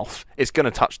someone's mouth, it's going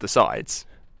to touch the sides.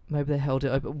 Maybe they held it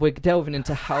open. We're delving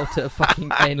into how to fucking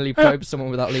anally probe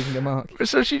someone without leaving a mark.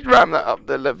 So she'd ram that up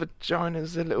the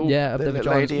vaginas, the little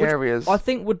lady areas. I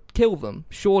think would kill them.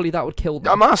 Surely that would kill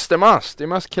them. It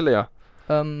must kill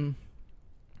you.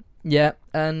 Yeah,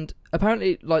 and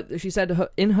apparently, like she said,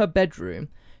 in her bedroom,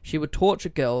 she would torture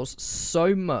girls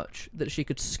so much that she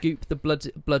could scoop the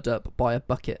blood up by a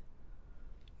bucket.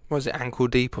 Was it ankle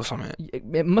deep or something?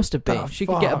 It must have been. She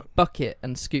could get a bucket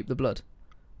and scoop the blood,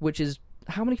 which is...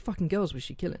 How many fucking girls was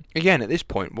she killing? Again, at this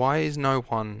point, why is no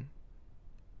one...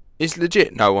 It's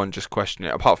legit no one just questioning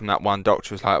it, apart from that one doctor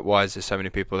who's like, why is there so many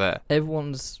people there?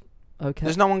 Everyone's okay.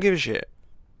 Does no one give a shit?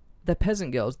 They're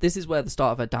peasant girls. This is where the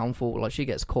start of her downfall, like, she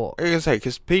gets caught. I was going to say,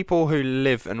 because people who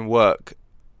live and work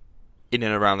in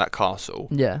and around that castle...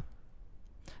 Yeah.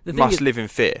 Must live in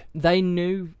fear. They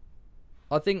knew...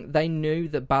 I think they knew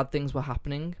that bad things were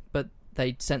happening, but...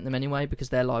 They sent them anyway because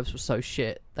their lives were so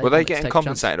shit. Were they getting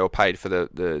compensated or paid for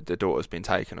the daughters being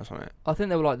taken or something? I think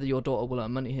they were like, your daughter will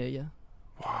earn money here, yeah.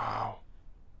 Wow.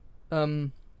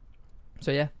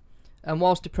 So yeah. And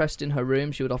whilst depressed in her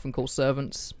room, she would often call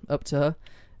servants up to her.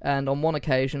 And on one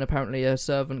occasion, apparently a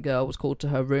servant girl was called to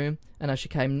her room, and as she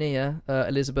came near,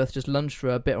 Elizabeth just lunged for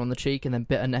her, bit her on the cheek, and then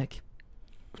bit her neck.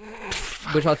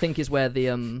 Which I think is where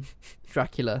the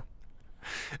Dracula...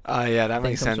 Oh yeah, that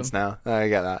makes sense now. I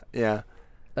get that. Yeah.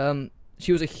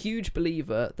 She was a huge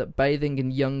believer that bathing in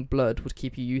young blood would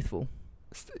keep you youthful.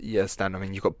 Yeah, Stan. I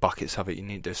mean, you've got buckets of it. You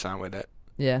need to do something with it.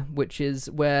 Yeah, which is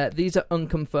where these are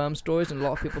unconfirmed stories, and a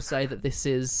lot of people say that this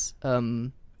is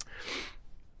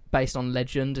based on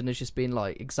legend and has just been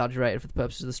like exaggerated for the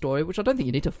purposes of the story. Which I don't think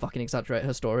you need to fucking exaggerate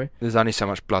her story. There's only so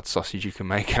much blood sausage you can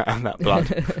make out of that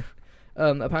blood.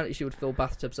 Apparently, she would fill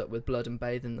bathtubs up with blood and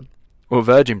bathe in them. Or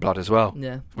virgin blood as well.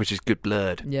 Yeah. Which is good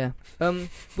blood. Yeah.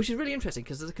 Which is really interesting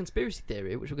because there's a conspiracy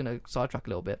theory, which we're going to sidetrack a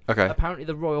little bit. Okay. Apparently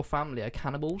the royal family are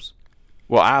cannibals.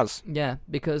 What, as? Yeah,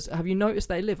 because have you noticed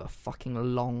they live a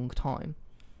fucking long time?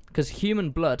 Because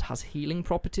human blood has healing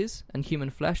properties and human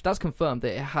flesh. That's confirmed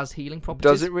that it has healing properties.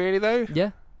 Does it really, though?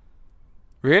 Yeah.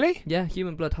 Really? Yeah,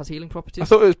 human blood has healing properties. I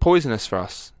thought it was poisonous for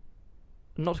us.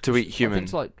 Not to eat human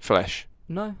flesh.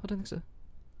 No, I don't think so.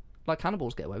 Like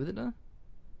cannibals get away with it, don't they?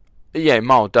 Yeah,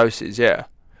 mild doses, yeah.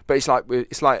 But it's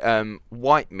like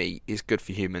white meat is good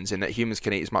for humans in that humans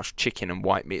can eat as much chicken and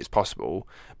white meat as possible,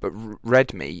 but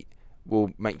red meat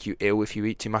will make you ill if you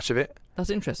eat too much of it. That's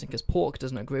interesting because pork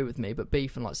doesn't agree with me, but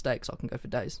beef and like steaks I can go for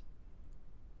days.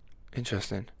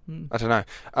 Interesting. I don't know.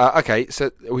 Okay,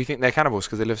 so we think they're cannibals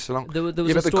because they live so long. There was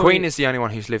but the Queen is the only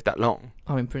one who's lived that long.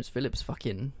 I mean, Prince Philip's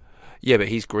fucking... Yeah, but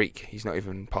he's Greek. He's not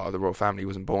even part of the royal family. He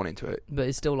wasn't born into it. But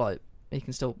he's still like... He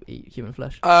can still eat human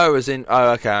flesh. Oh, as in...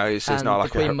 Oh, okay. So it's not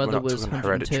like the Queen Mother was 102.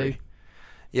 Hereditary.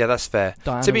 Yeah, that's fair.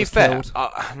 Diana to be was fair, killed.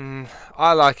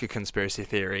 I like a conspiracy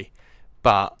theory,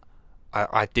 but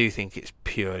I do think it's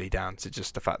purely down to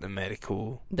just the fact that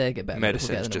they get better.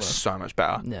 Medicine's just so much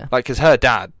better. Yeah. Like, because her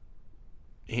dad...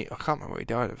 I can't remember what he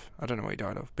died of. I don't know what he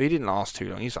died of. But he didn't last too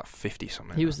long. He was like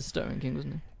 50-something. He was the Stone King,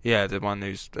 wasn't he? Yeah, the one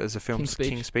there's a film,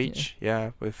 King's Speech,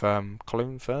 yeah with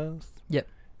Colin Firth. Yep.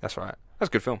 That's right. That's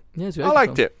a good film. Yeah, it's a I very good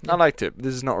liked film. it. I liked it.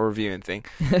 This is not a reviewing thing.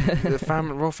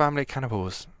 The Royal Family of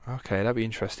Cannibals. Okay, that'd be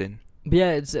interesting. But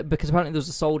yeah, it's because apparently there was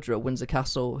a soldier at Windsor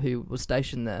Castle who was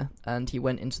stationed there, and he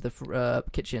went into the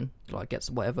kitchen to, like, get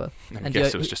some whatever. I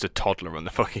guess it was just a toddler on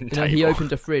the fucking table. He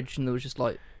opened a fridge and there was just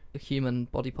like human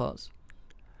body parts.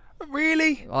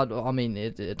 Really? I mean,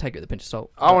 take it with a pinch of salt.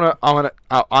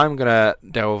 I'm gonna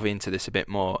delve into this a bit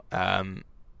more.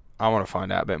 I want to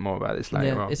find out a bit more about this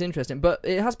later on. It's interesting, but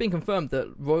it has been confirmed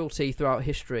that royalty throughout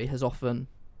history has often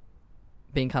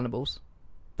been cannibals.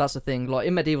 That's the thing. Like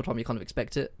in medieval time, you kind of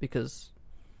expect it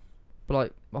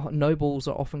but nobles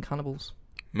are often cannibals.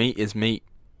 Meat is meat.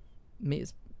 Meat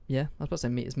is I was about to say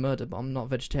meat is murder, but I'm not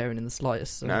vegetarian in the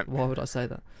slightest. So no. Why would I say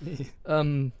that?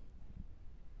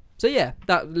 So yeah,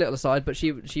 that little aside. But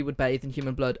she would bathe in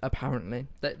human blood. Apparently,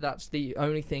 that's the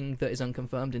only thing that is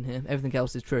unconfirmed in here. Everything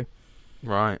else is true.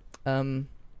 Right.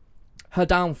 Her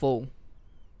downfall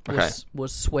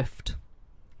was swift.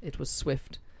 It was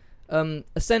swift.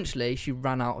 Essentially, she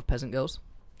ran out of peasant girls.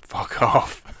 Fuck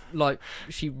off. Like,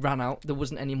 she ran out. There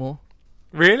wasn't any more.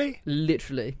 Really?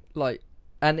 Literally. Like,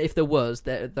 and if there was,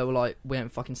 they were like, we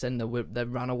ain't fucking sending her. They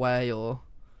ran away, or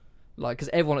like, because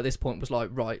everyone at this point was like,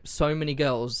 right, so many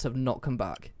girls have not come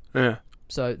back. Yeah.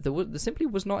 So there simply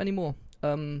was not any more.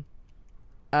 And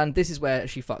this is where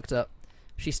she fucked up.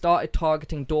 She started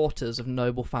targeting daughters of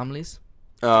noble families.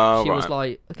 Oh, she right. was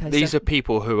like, okay, these are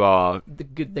people who are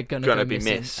they're gonna go be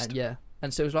missing. missed.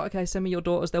 And so it was like, okay, send me your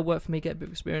daughters. They'll work for me, get a bit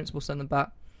of experience. We'll send them back.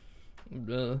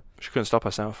 She couldn't stop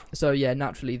herself. So yeah,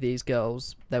 naturally these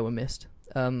girls, they were missed.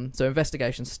 So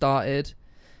investigation started,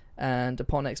 and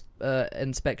upon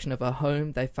inspection of her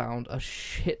home, they found a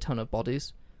shit ton of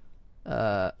bodies.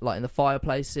 Like in the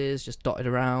fireplaces, just dotted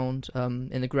around.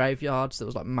 In the graveyards, there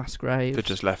was like mass graves. They're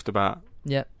just left about.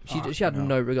 Yeah, she had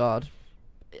no regard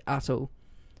at all.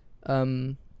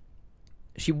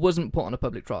 She wasn't put on a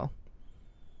public trial.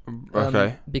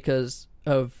 Okay. Because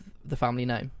of the family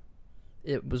name.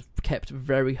 It was kept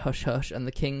very hush-hush, and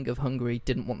the King of Hungary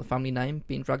didn't want the family name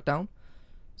being dragged down.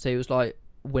 So he was like,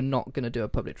 we're not going to do a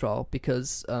public trial,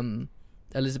 because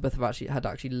Elizabeth had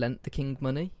actually lent the king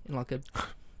money in like a...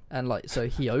 And like, so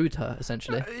he owed her,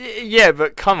 essentially. Yeah,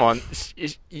 but come on.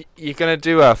 You're going to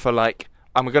do her for like,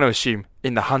 I'm going to assume,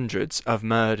 in the hundreds of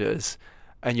murders,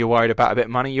 and you're worried about a bit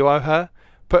of money you owe her?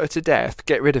 Put her to death,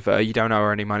 get rid of her, you don't owe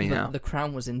her any money now. The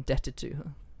crown was indebted to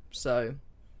her. So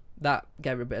that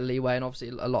gave her a bit of leeway, and obviously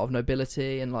a lot of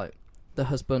nobility, and like, the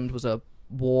husband was a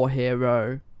war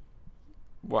hero.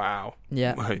 Wow.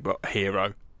 Yeah. But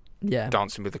hero. Yeah.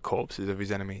 Dancing with the corpses of his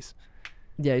enemies.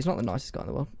 Yeah, he's not the nicest guy in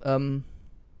the world.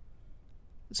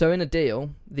 So in a deal,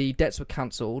 the debts were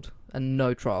cancelled and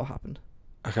no trial happened.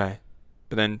 Okay.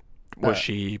 But then, was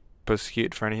she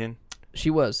persecuted for anything? She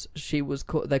was.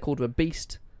 They called her a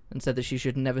beast and said that she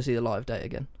should never see the light of day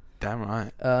again. Damn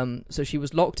right. So she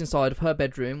was locked inside of her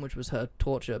bedroom, which was her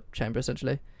torture chamber,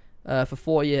 essentially, for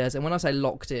 4 years. And when I say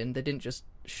locked in, they didn't just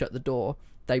shut the door.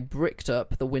 They bricked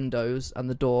up the windows and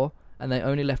the door, and they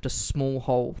only left a small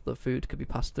hole that food could be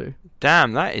passed through.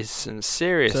 Damn, that is some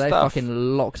serious stuff. So they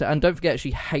fucking locked her. And don't forget,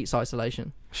 she hates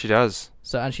isolation. She does.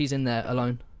 And she's in there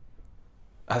alone.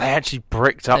 They actually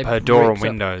bricked up her door and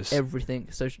windows. Everything.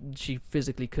 So she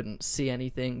physically couldn't see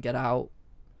anything, get out.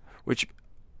 Which,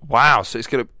 wow, so it's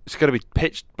gonna be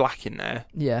pitch black in there.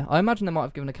 Yeah, I imagine they might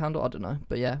have given a candle, I don't know.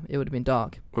 But yeah, it would have been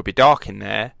dark. It would be dark in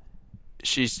there.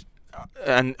 She's...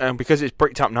 And because it's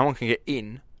bricked up, no one can get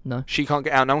in. No. She can't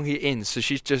get out, no one can get in, so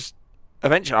she's just...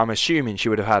 Eventually, I'm assuming she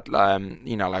would have had,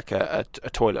 like a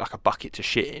toilet, like a bucket to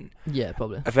shit in. Yeah,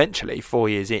 probably. Eventually, 4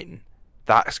 years in,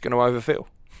 that's going to overfill.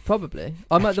 Probably.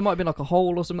 There might have been like a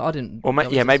hole or something. I didn't... Or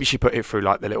maybe she put it through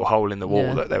like the little hole in the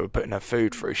wall that they were putting her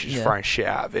food through. She's throwing shit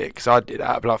out of it, because I did that.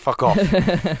 I'd be like, fuck off.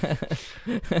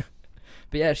 But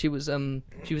yeah, she was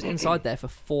inside there for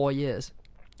 4 years.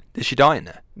 Did she die in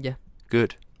there? Yeah.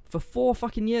 Good. For 4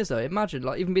 fucking years, though. Imagine,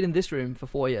 like, even being in this room for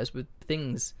 4 years with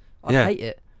things. I'd hate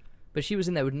it. But she was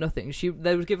in there with nothing.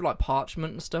 They would give her, like,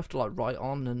 parchment and stuff to, like, write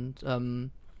on,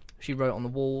 and she wrote on the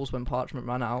walls when parchment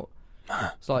ran out.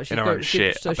 So, like, she'd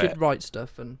write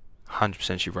stuff, and...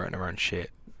 100% she wrote in her own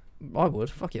shit. I would.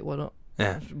 Fuck it, why not?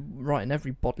 Yeah. Writing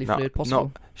every bodily fluid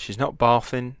possible. She's not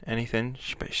bathing anything.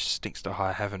 She stinks to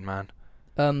high heaven, man.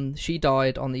 She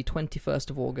died on the 21st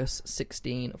of August,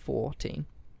 1614.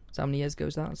 So how many years ago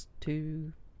is that? It's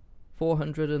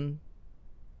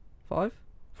 405?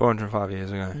 405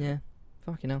 years ago. Yeah.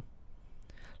 Fucking hell.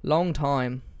 Long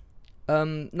time.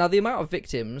 Now the amount of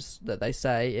victims that they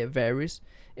say, it varies.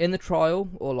 In the trial,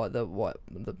 or like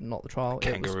not the trial.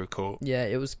 Kangaroo court. Yeah,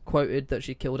 it was quoted that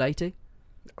she killed 80.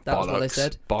 That's what they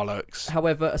said. Bollocks.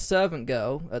 However, a servant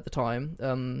girl at the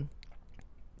time,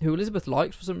 who Elizabeth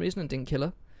liked for some reason and didn't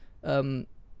kill her,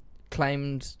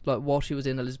 claimed, like, while she was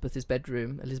in Elizabeth's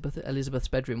bedroom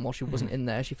while she wasn't in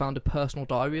there, she found a personal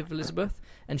diary of Elizabeth,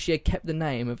 and she had kept the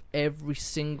name of every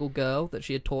single girl that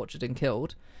she had tortured and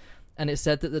killed, and it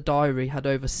said that the diary had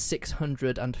over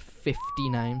 650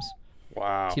 names.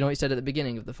 Wow. So you know what he said at the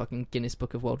beginning of the fucking Guinness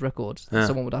Book of World Records? Yeah.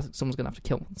 Someone's going to have to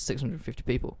kill 650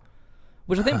 people.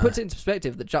 Which I think puts it into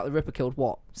perspective that Jack the Ripper killed,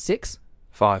 what, 6?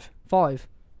 5. 5.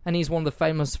 And he's one of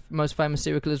the most famous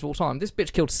serial killers of all time. This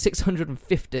bitch killed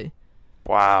 650.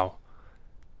 Wow.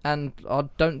 And I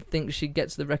don't think she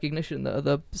gets the recognition that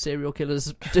other serial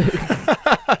killers do.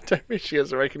 I don't think she has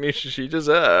the recognition she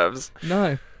deserves.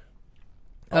 No.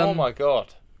 Oh my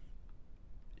god.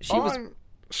 I'm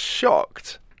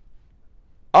shocked.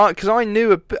 Because I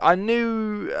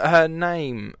knew her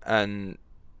name, and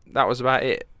that was about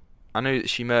it. I knew that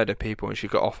she murdered people and she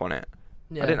got off on it.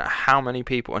 Yeah. I didn't know how many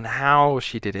people and how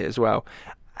she did it as well.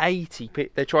 80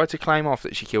 people. They tried to claim off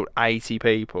that she killed 80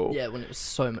 people. Yeah, when it was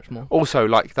so much more. Also,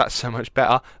 like, that's so much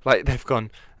better. Like, they've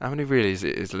gone, how many really is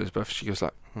Elizabeth? She goes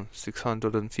like,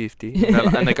 650.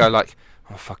 And they go like,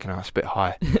 oh, fucking hell, that's a bit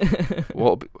high.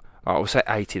 What? Oh, we'll say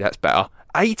 80, that's better.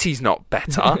 80's not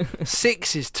better.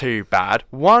 6 is too bad.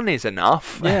 1 is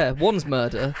enough. Yeah, 1's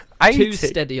murder. 80. 2's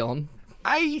steady on.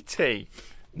 80?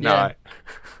 No. Yeah.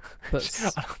 But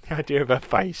the idea of her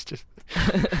face, just...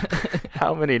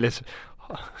 How many listen?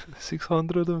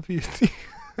 650.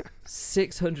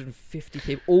 650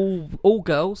 people. All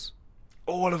girls.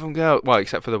 All of them girls. Well,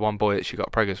 except for the one boy that she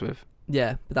got preggers with.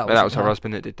 Yeah, but that was her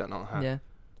husband that did that, not her. Yeah.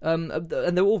 And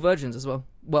they were all virgins as well.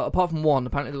 Well, apart from one,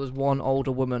 apparently there was one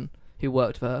older woman who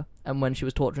worked for her, and when she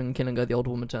was torturing and killing her, the older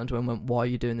woman turned to her and went, "Why are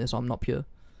you doing this? I'm not pure."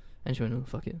 And she went, "Oh,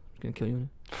 fuck it, I'm gonna kill you."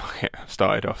 Fuck it,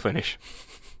 started off, finish.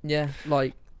 Yeah,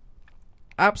 like,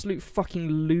 absolute fucking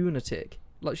lunatic.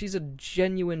 Like, she's a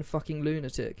genuine fucking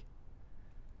lunatic.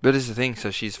 But this is the thing,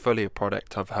 so she's fully a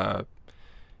product of her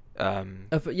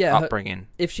upbringing.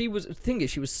 The thing is,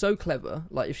 she was so clever.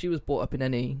 Like, if she was brought up in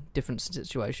any different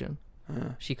situation,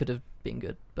 she could have been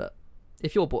good. But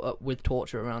if you're brought up with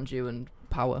torture around you and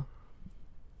power.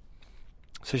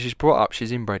 So she's brought up,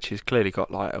 she's inbred, she's clearly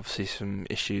got, like, obviously some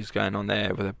issues going on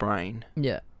there with her brain.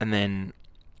 Yeah. And then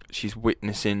she's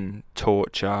witnessing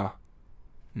torture,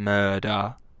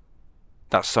 murder.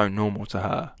 That's so normal to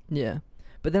her. Yeah.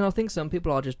 But then I think some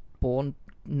people are just born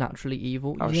naturally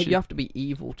evil. You have to be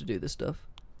evil to do this stuff.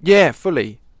 Yeah,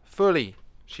 fully.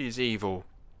 She's evil.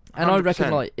 100%. And I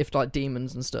reckon, like, if, like,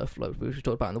 demons and stuff, like we talked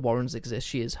about in the Warrens exist,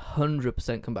 she is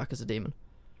 100% come back as a demon.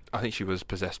 I think she was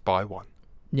possessed by one.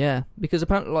 Yeah, because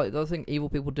apparently, like, I think evil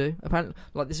people do. Apparently,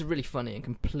 like, this is really funny and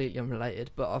completely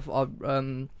unrelated, but I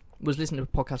was listening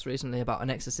to a podcast recently about an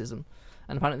exorcism,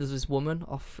 and apparently there's this woman,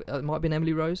 it might have been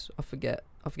Emily Rose, I forget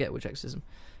which exorcism,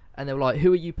 and they were like,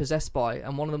 "Who are you possessed by?"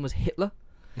 And one of them was Hitler.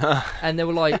 And they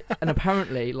were like, and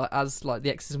apparently, like, as like the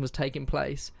exorcism was taking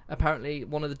place, apparently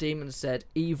one of the demons said,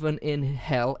 "Even in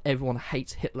hell, everyone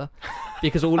hates Hitler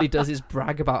because all he does is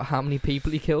brag about how many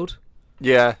people he killed."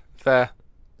 Yeah, fair.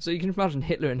 So you can imagine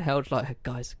Hitler in hell, just like,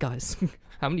 guys,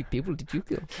 how many people did you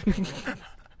kill?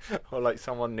 Or like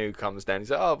someone new comes down,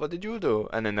 he's like, "Oh, what did you do?"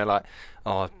 And then they're like,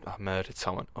 "Oh, I murdered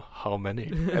someone." "Oh, how many?"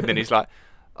 And then he's like,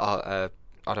 "Oh,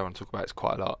 I don't want to talk about it, it's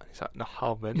quite a lot." He's like, "No,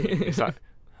 how many?" He's like,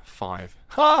 5.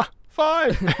 Ha!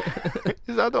 5!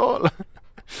 Is that all?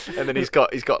 And then he's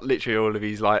got literally all of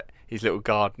his little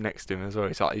guard next to him as well.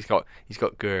 He's like, he's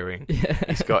got Goering, Yeah.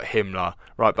 He's got Himmler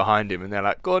right behind him, and they're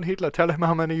like, "Go on, Hitler, tell him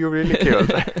how many you really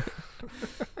killed."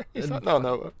 He's like,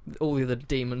 no. All the other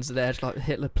demons are there, just like,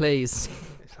 "Hitler, please."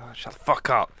 He's like, "Shut the fuck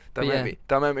up! Don't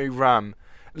make me ram."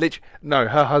 No,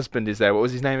 her husband is there. What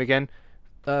was his name again?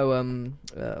 Oh,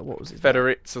 what was it?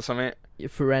 Federitz or something.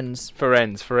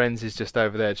 Ferenz is just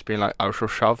over there, just being like, "I shall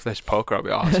shove this poker up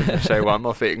your arse if you say one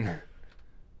more thing."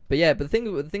 But yeah, but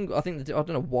the thing, I think I don't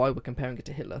know why we're comparing it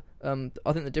to Hitler.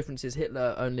 I think the difference is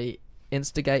Hitler only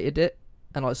instigated it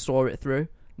and like saw it through,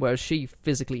 whereas she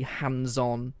physically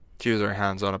hands-on. She was very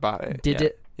hands-on about it. Did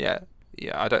it? Yeah.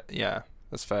 Yeah,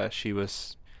 that's fair. She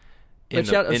was in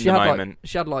the moment.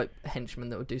 She had like henchmen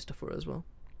that would do stuff for her as well.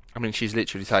 I mean, she's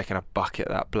literally taken a bucket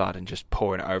of that blood and just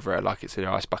pouring it over her like it's an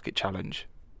ice bucket challenge.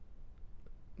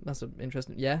 That's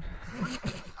interesting. Yeah.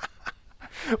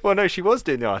 Well, no, she was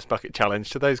doing the ice bucket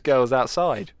challenge to those girls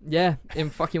outside. Yeah,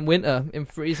 in fucking winter, in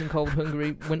freezing cold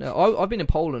Hungary winter. I've been in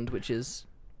Poland, which is,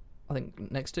 I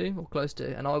think, next to or close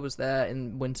to, and I was there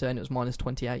in winter and it was minus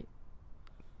 28.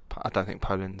 I don't think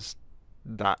Poland's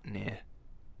that near.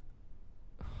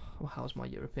 Well, how's my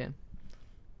European?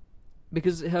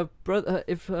 because her brother,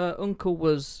 if her uncle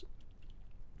was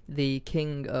the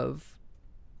king of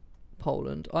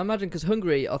Poland, I imagine, because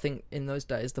Hungary, I think in those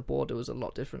days the border was a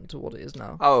lot different to what it is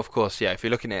now. Oh, of course, yeah. If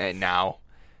you're looking at it now,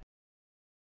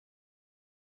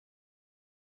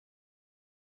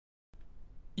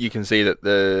 you can see that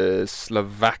the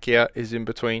Slovakia is in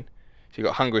between. So you've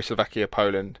got Hungary, Slovakia,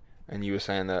 Poland, and you were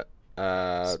saying that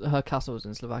her castle was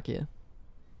in Slovakia.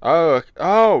 Oh,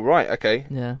 right, okay.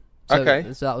 Yeah. So,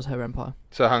 okay. So that was her empire.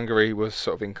 So Hungary was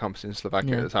sort of encompassing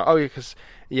Slovakia at the time. Oh, yeah, because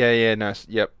no,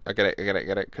 yep, I get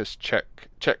it. Because Czech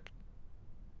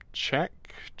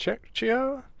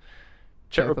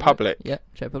Republic. Yeah,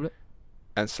 Czech Republic.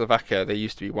 And Slovakia, they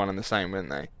used to be one and the same, weren't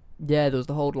they? Yeah, there was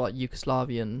the whole like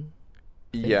Yugoslavian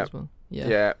thing as well.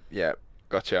 Yeah,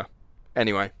 gotcha.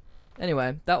 Anyway,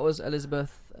 that was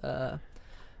Elizabeth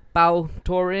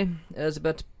Bathory.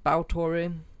 Elizabeth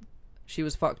Bathory. She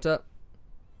was fucked up.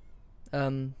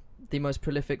 The most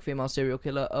prolific female serial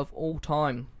killer of all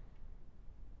time.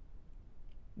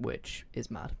 Which is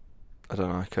mad. I don't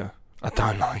like her. No,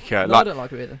 I don't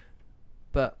like her either.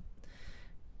 But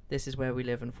this is where we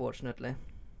live, unfortunately.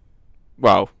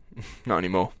 Well, not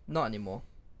anymore. Not anymore.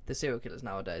 The serial killers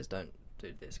nowadays don't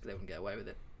do this because they wouldn't get away with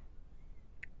it.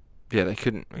 Yeah, they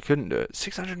couldn't do it.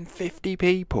 650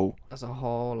 people. That's a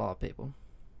whole lot of people.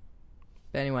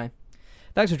 But anyway,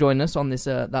 thanks for joining us on this.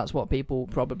 That's what people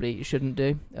probably shouldn't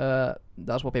do.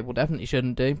 That's what people definitely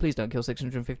shouldn't do. Please don't kill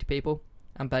 650 people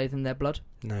and bathe in their blood.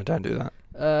 No, don't do that.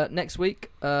 Next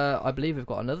week, I believe we've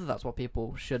got another That's What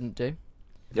People Shouldn't Do.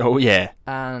 Oh, yeah.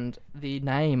 And the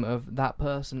name of that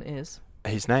person is...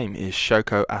 His name is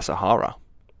Shoko Asahara.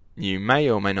 You may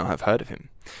or may not have heard of him,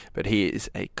 but he is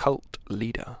a cult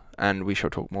leader, and we shall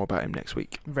talk more about him next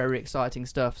week. Very exciting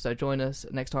stuff. So join us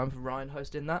next time for Ryan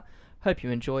hosting that. Hope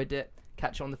you enjoyed it.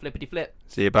 Catch you on the flippity flip.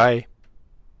 See you, bye.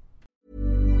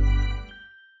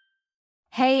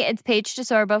 Hey, it's Paige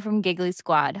DeSorbo from Giggly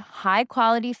Squad. High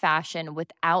quality fashion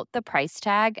without the price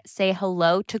tag. Say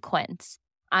hello to Quince.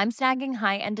 I'm snagging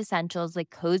high-end essentials like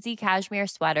cozy cashmere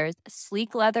sweaters,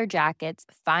 sleek leather jackets,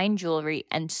 fine jewelry,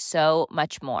 and so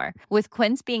much more. With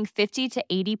Quince being 50 to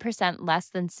 80% less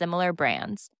than similar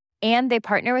brands. And they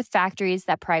partner with factories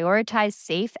that prioritize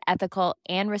safe, ethical,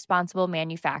 and responsible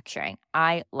manufacturing.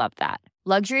 I love that.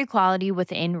 Luxury quality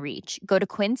within reach. Go to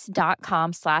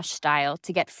quince.com/style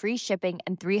to get free shipping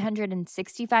and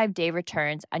 365-day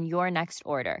returns on your next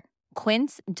order.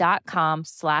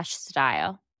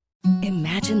 Quince.com/style.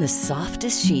 Imagine the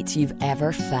softest sheets you've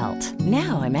ever felt.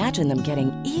 Now imagine them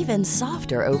getting even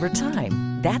softer over time.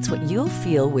 That's what you'll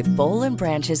feel with Boll &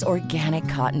 Branch's organic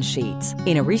cotton sheets.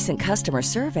 In a recent customer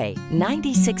survey,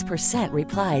 96%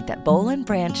 replied that Boll &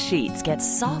 Branch sheets get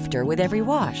softer with every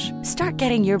wash. Start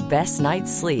getting your best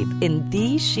night's sleep in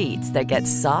these sheets that get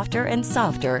softer and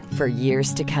softer for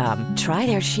years to come. Try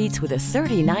their sheets with a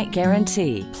 30-night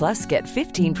guarantee. Plus, get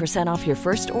 15% off your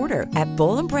first order at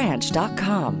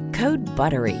bollandbranch.com. Code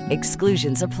BUTTERY.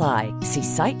 Exclusions apply. See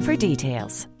site for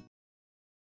details.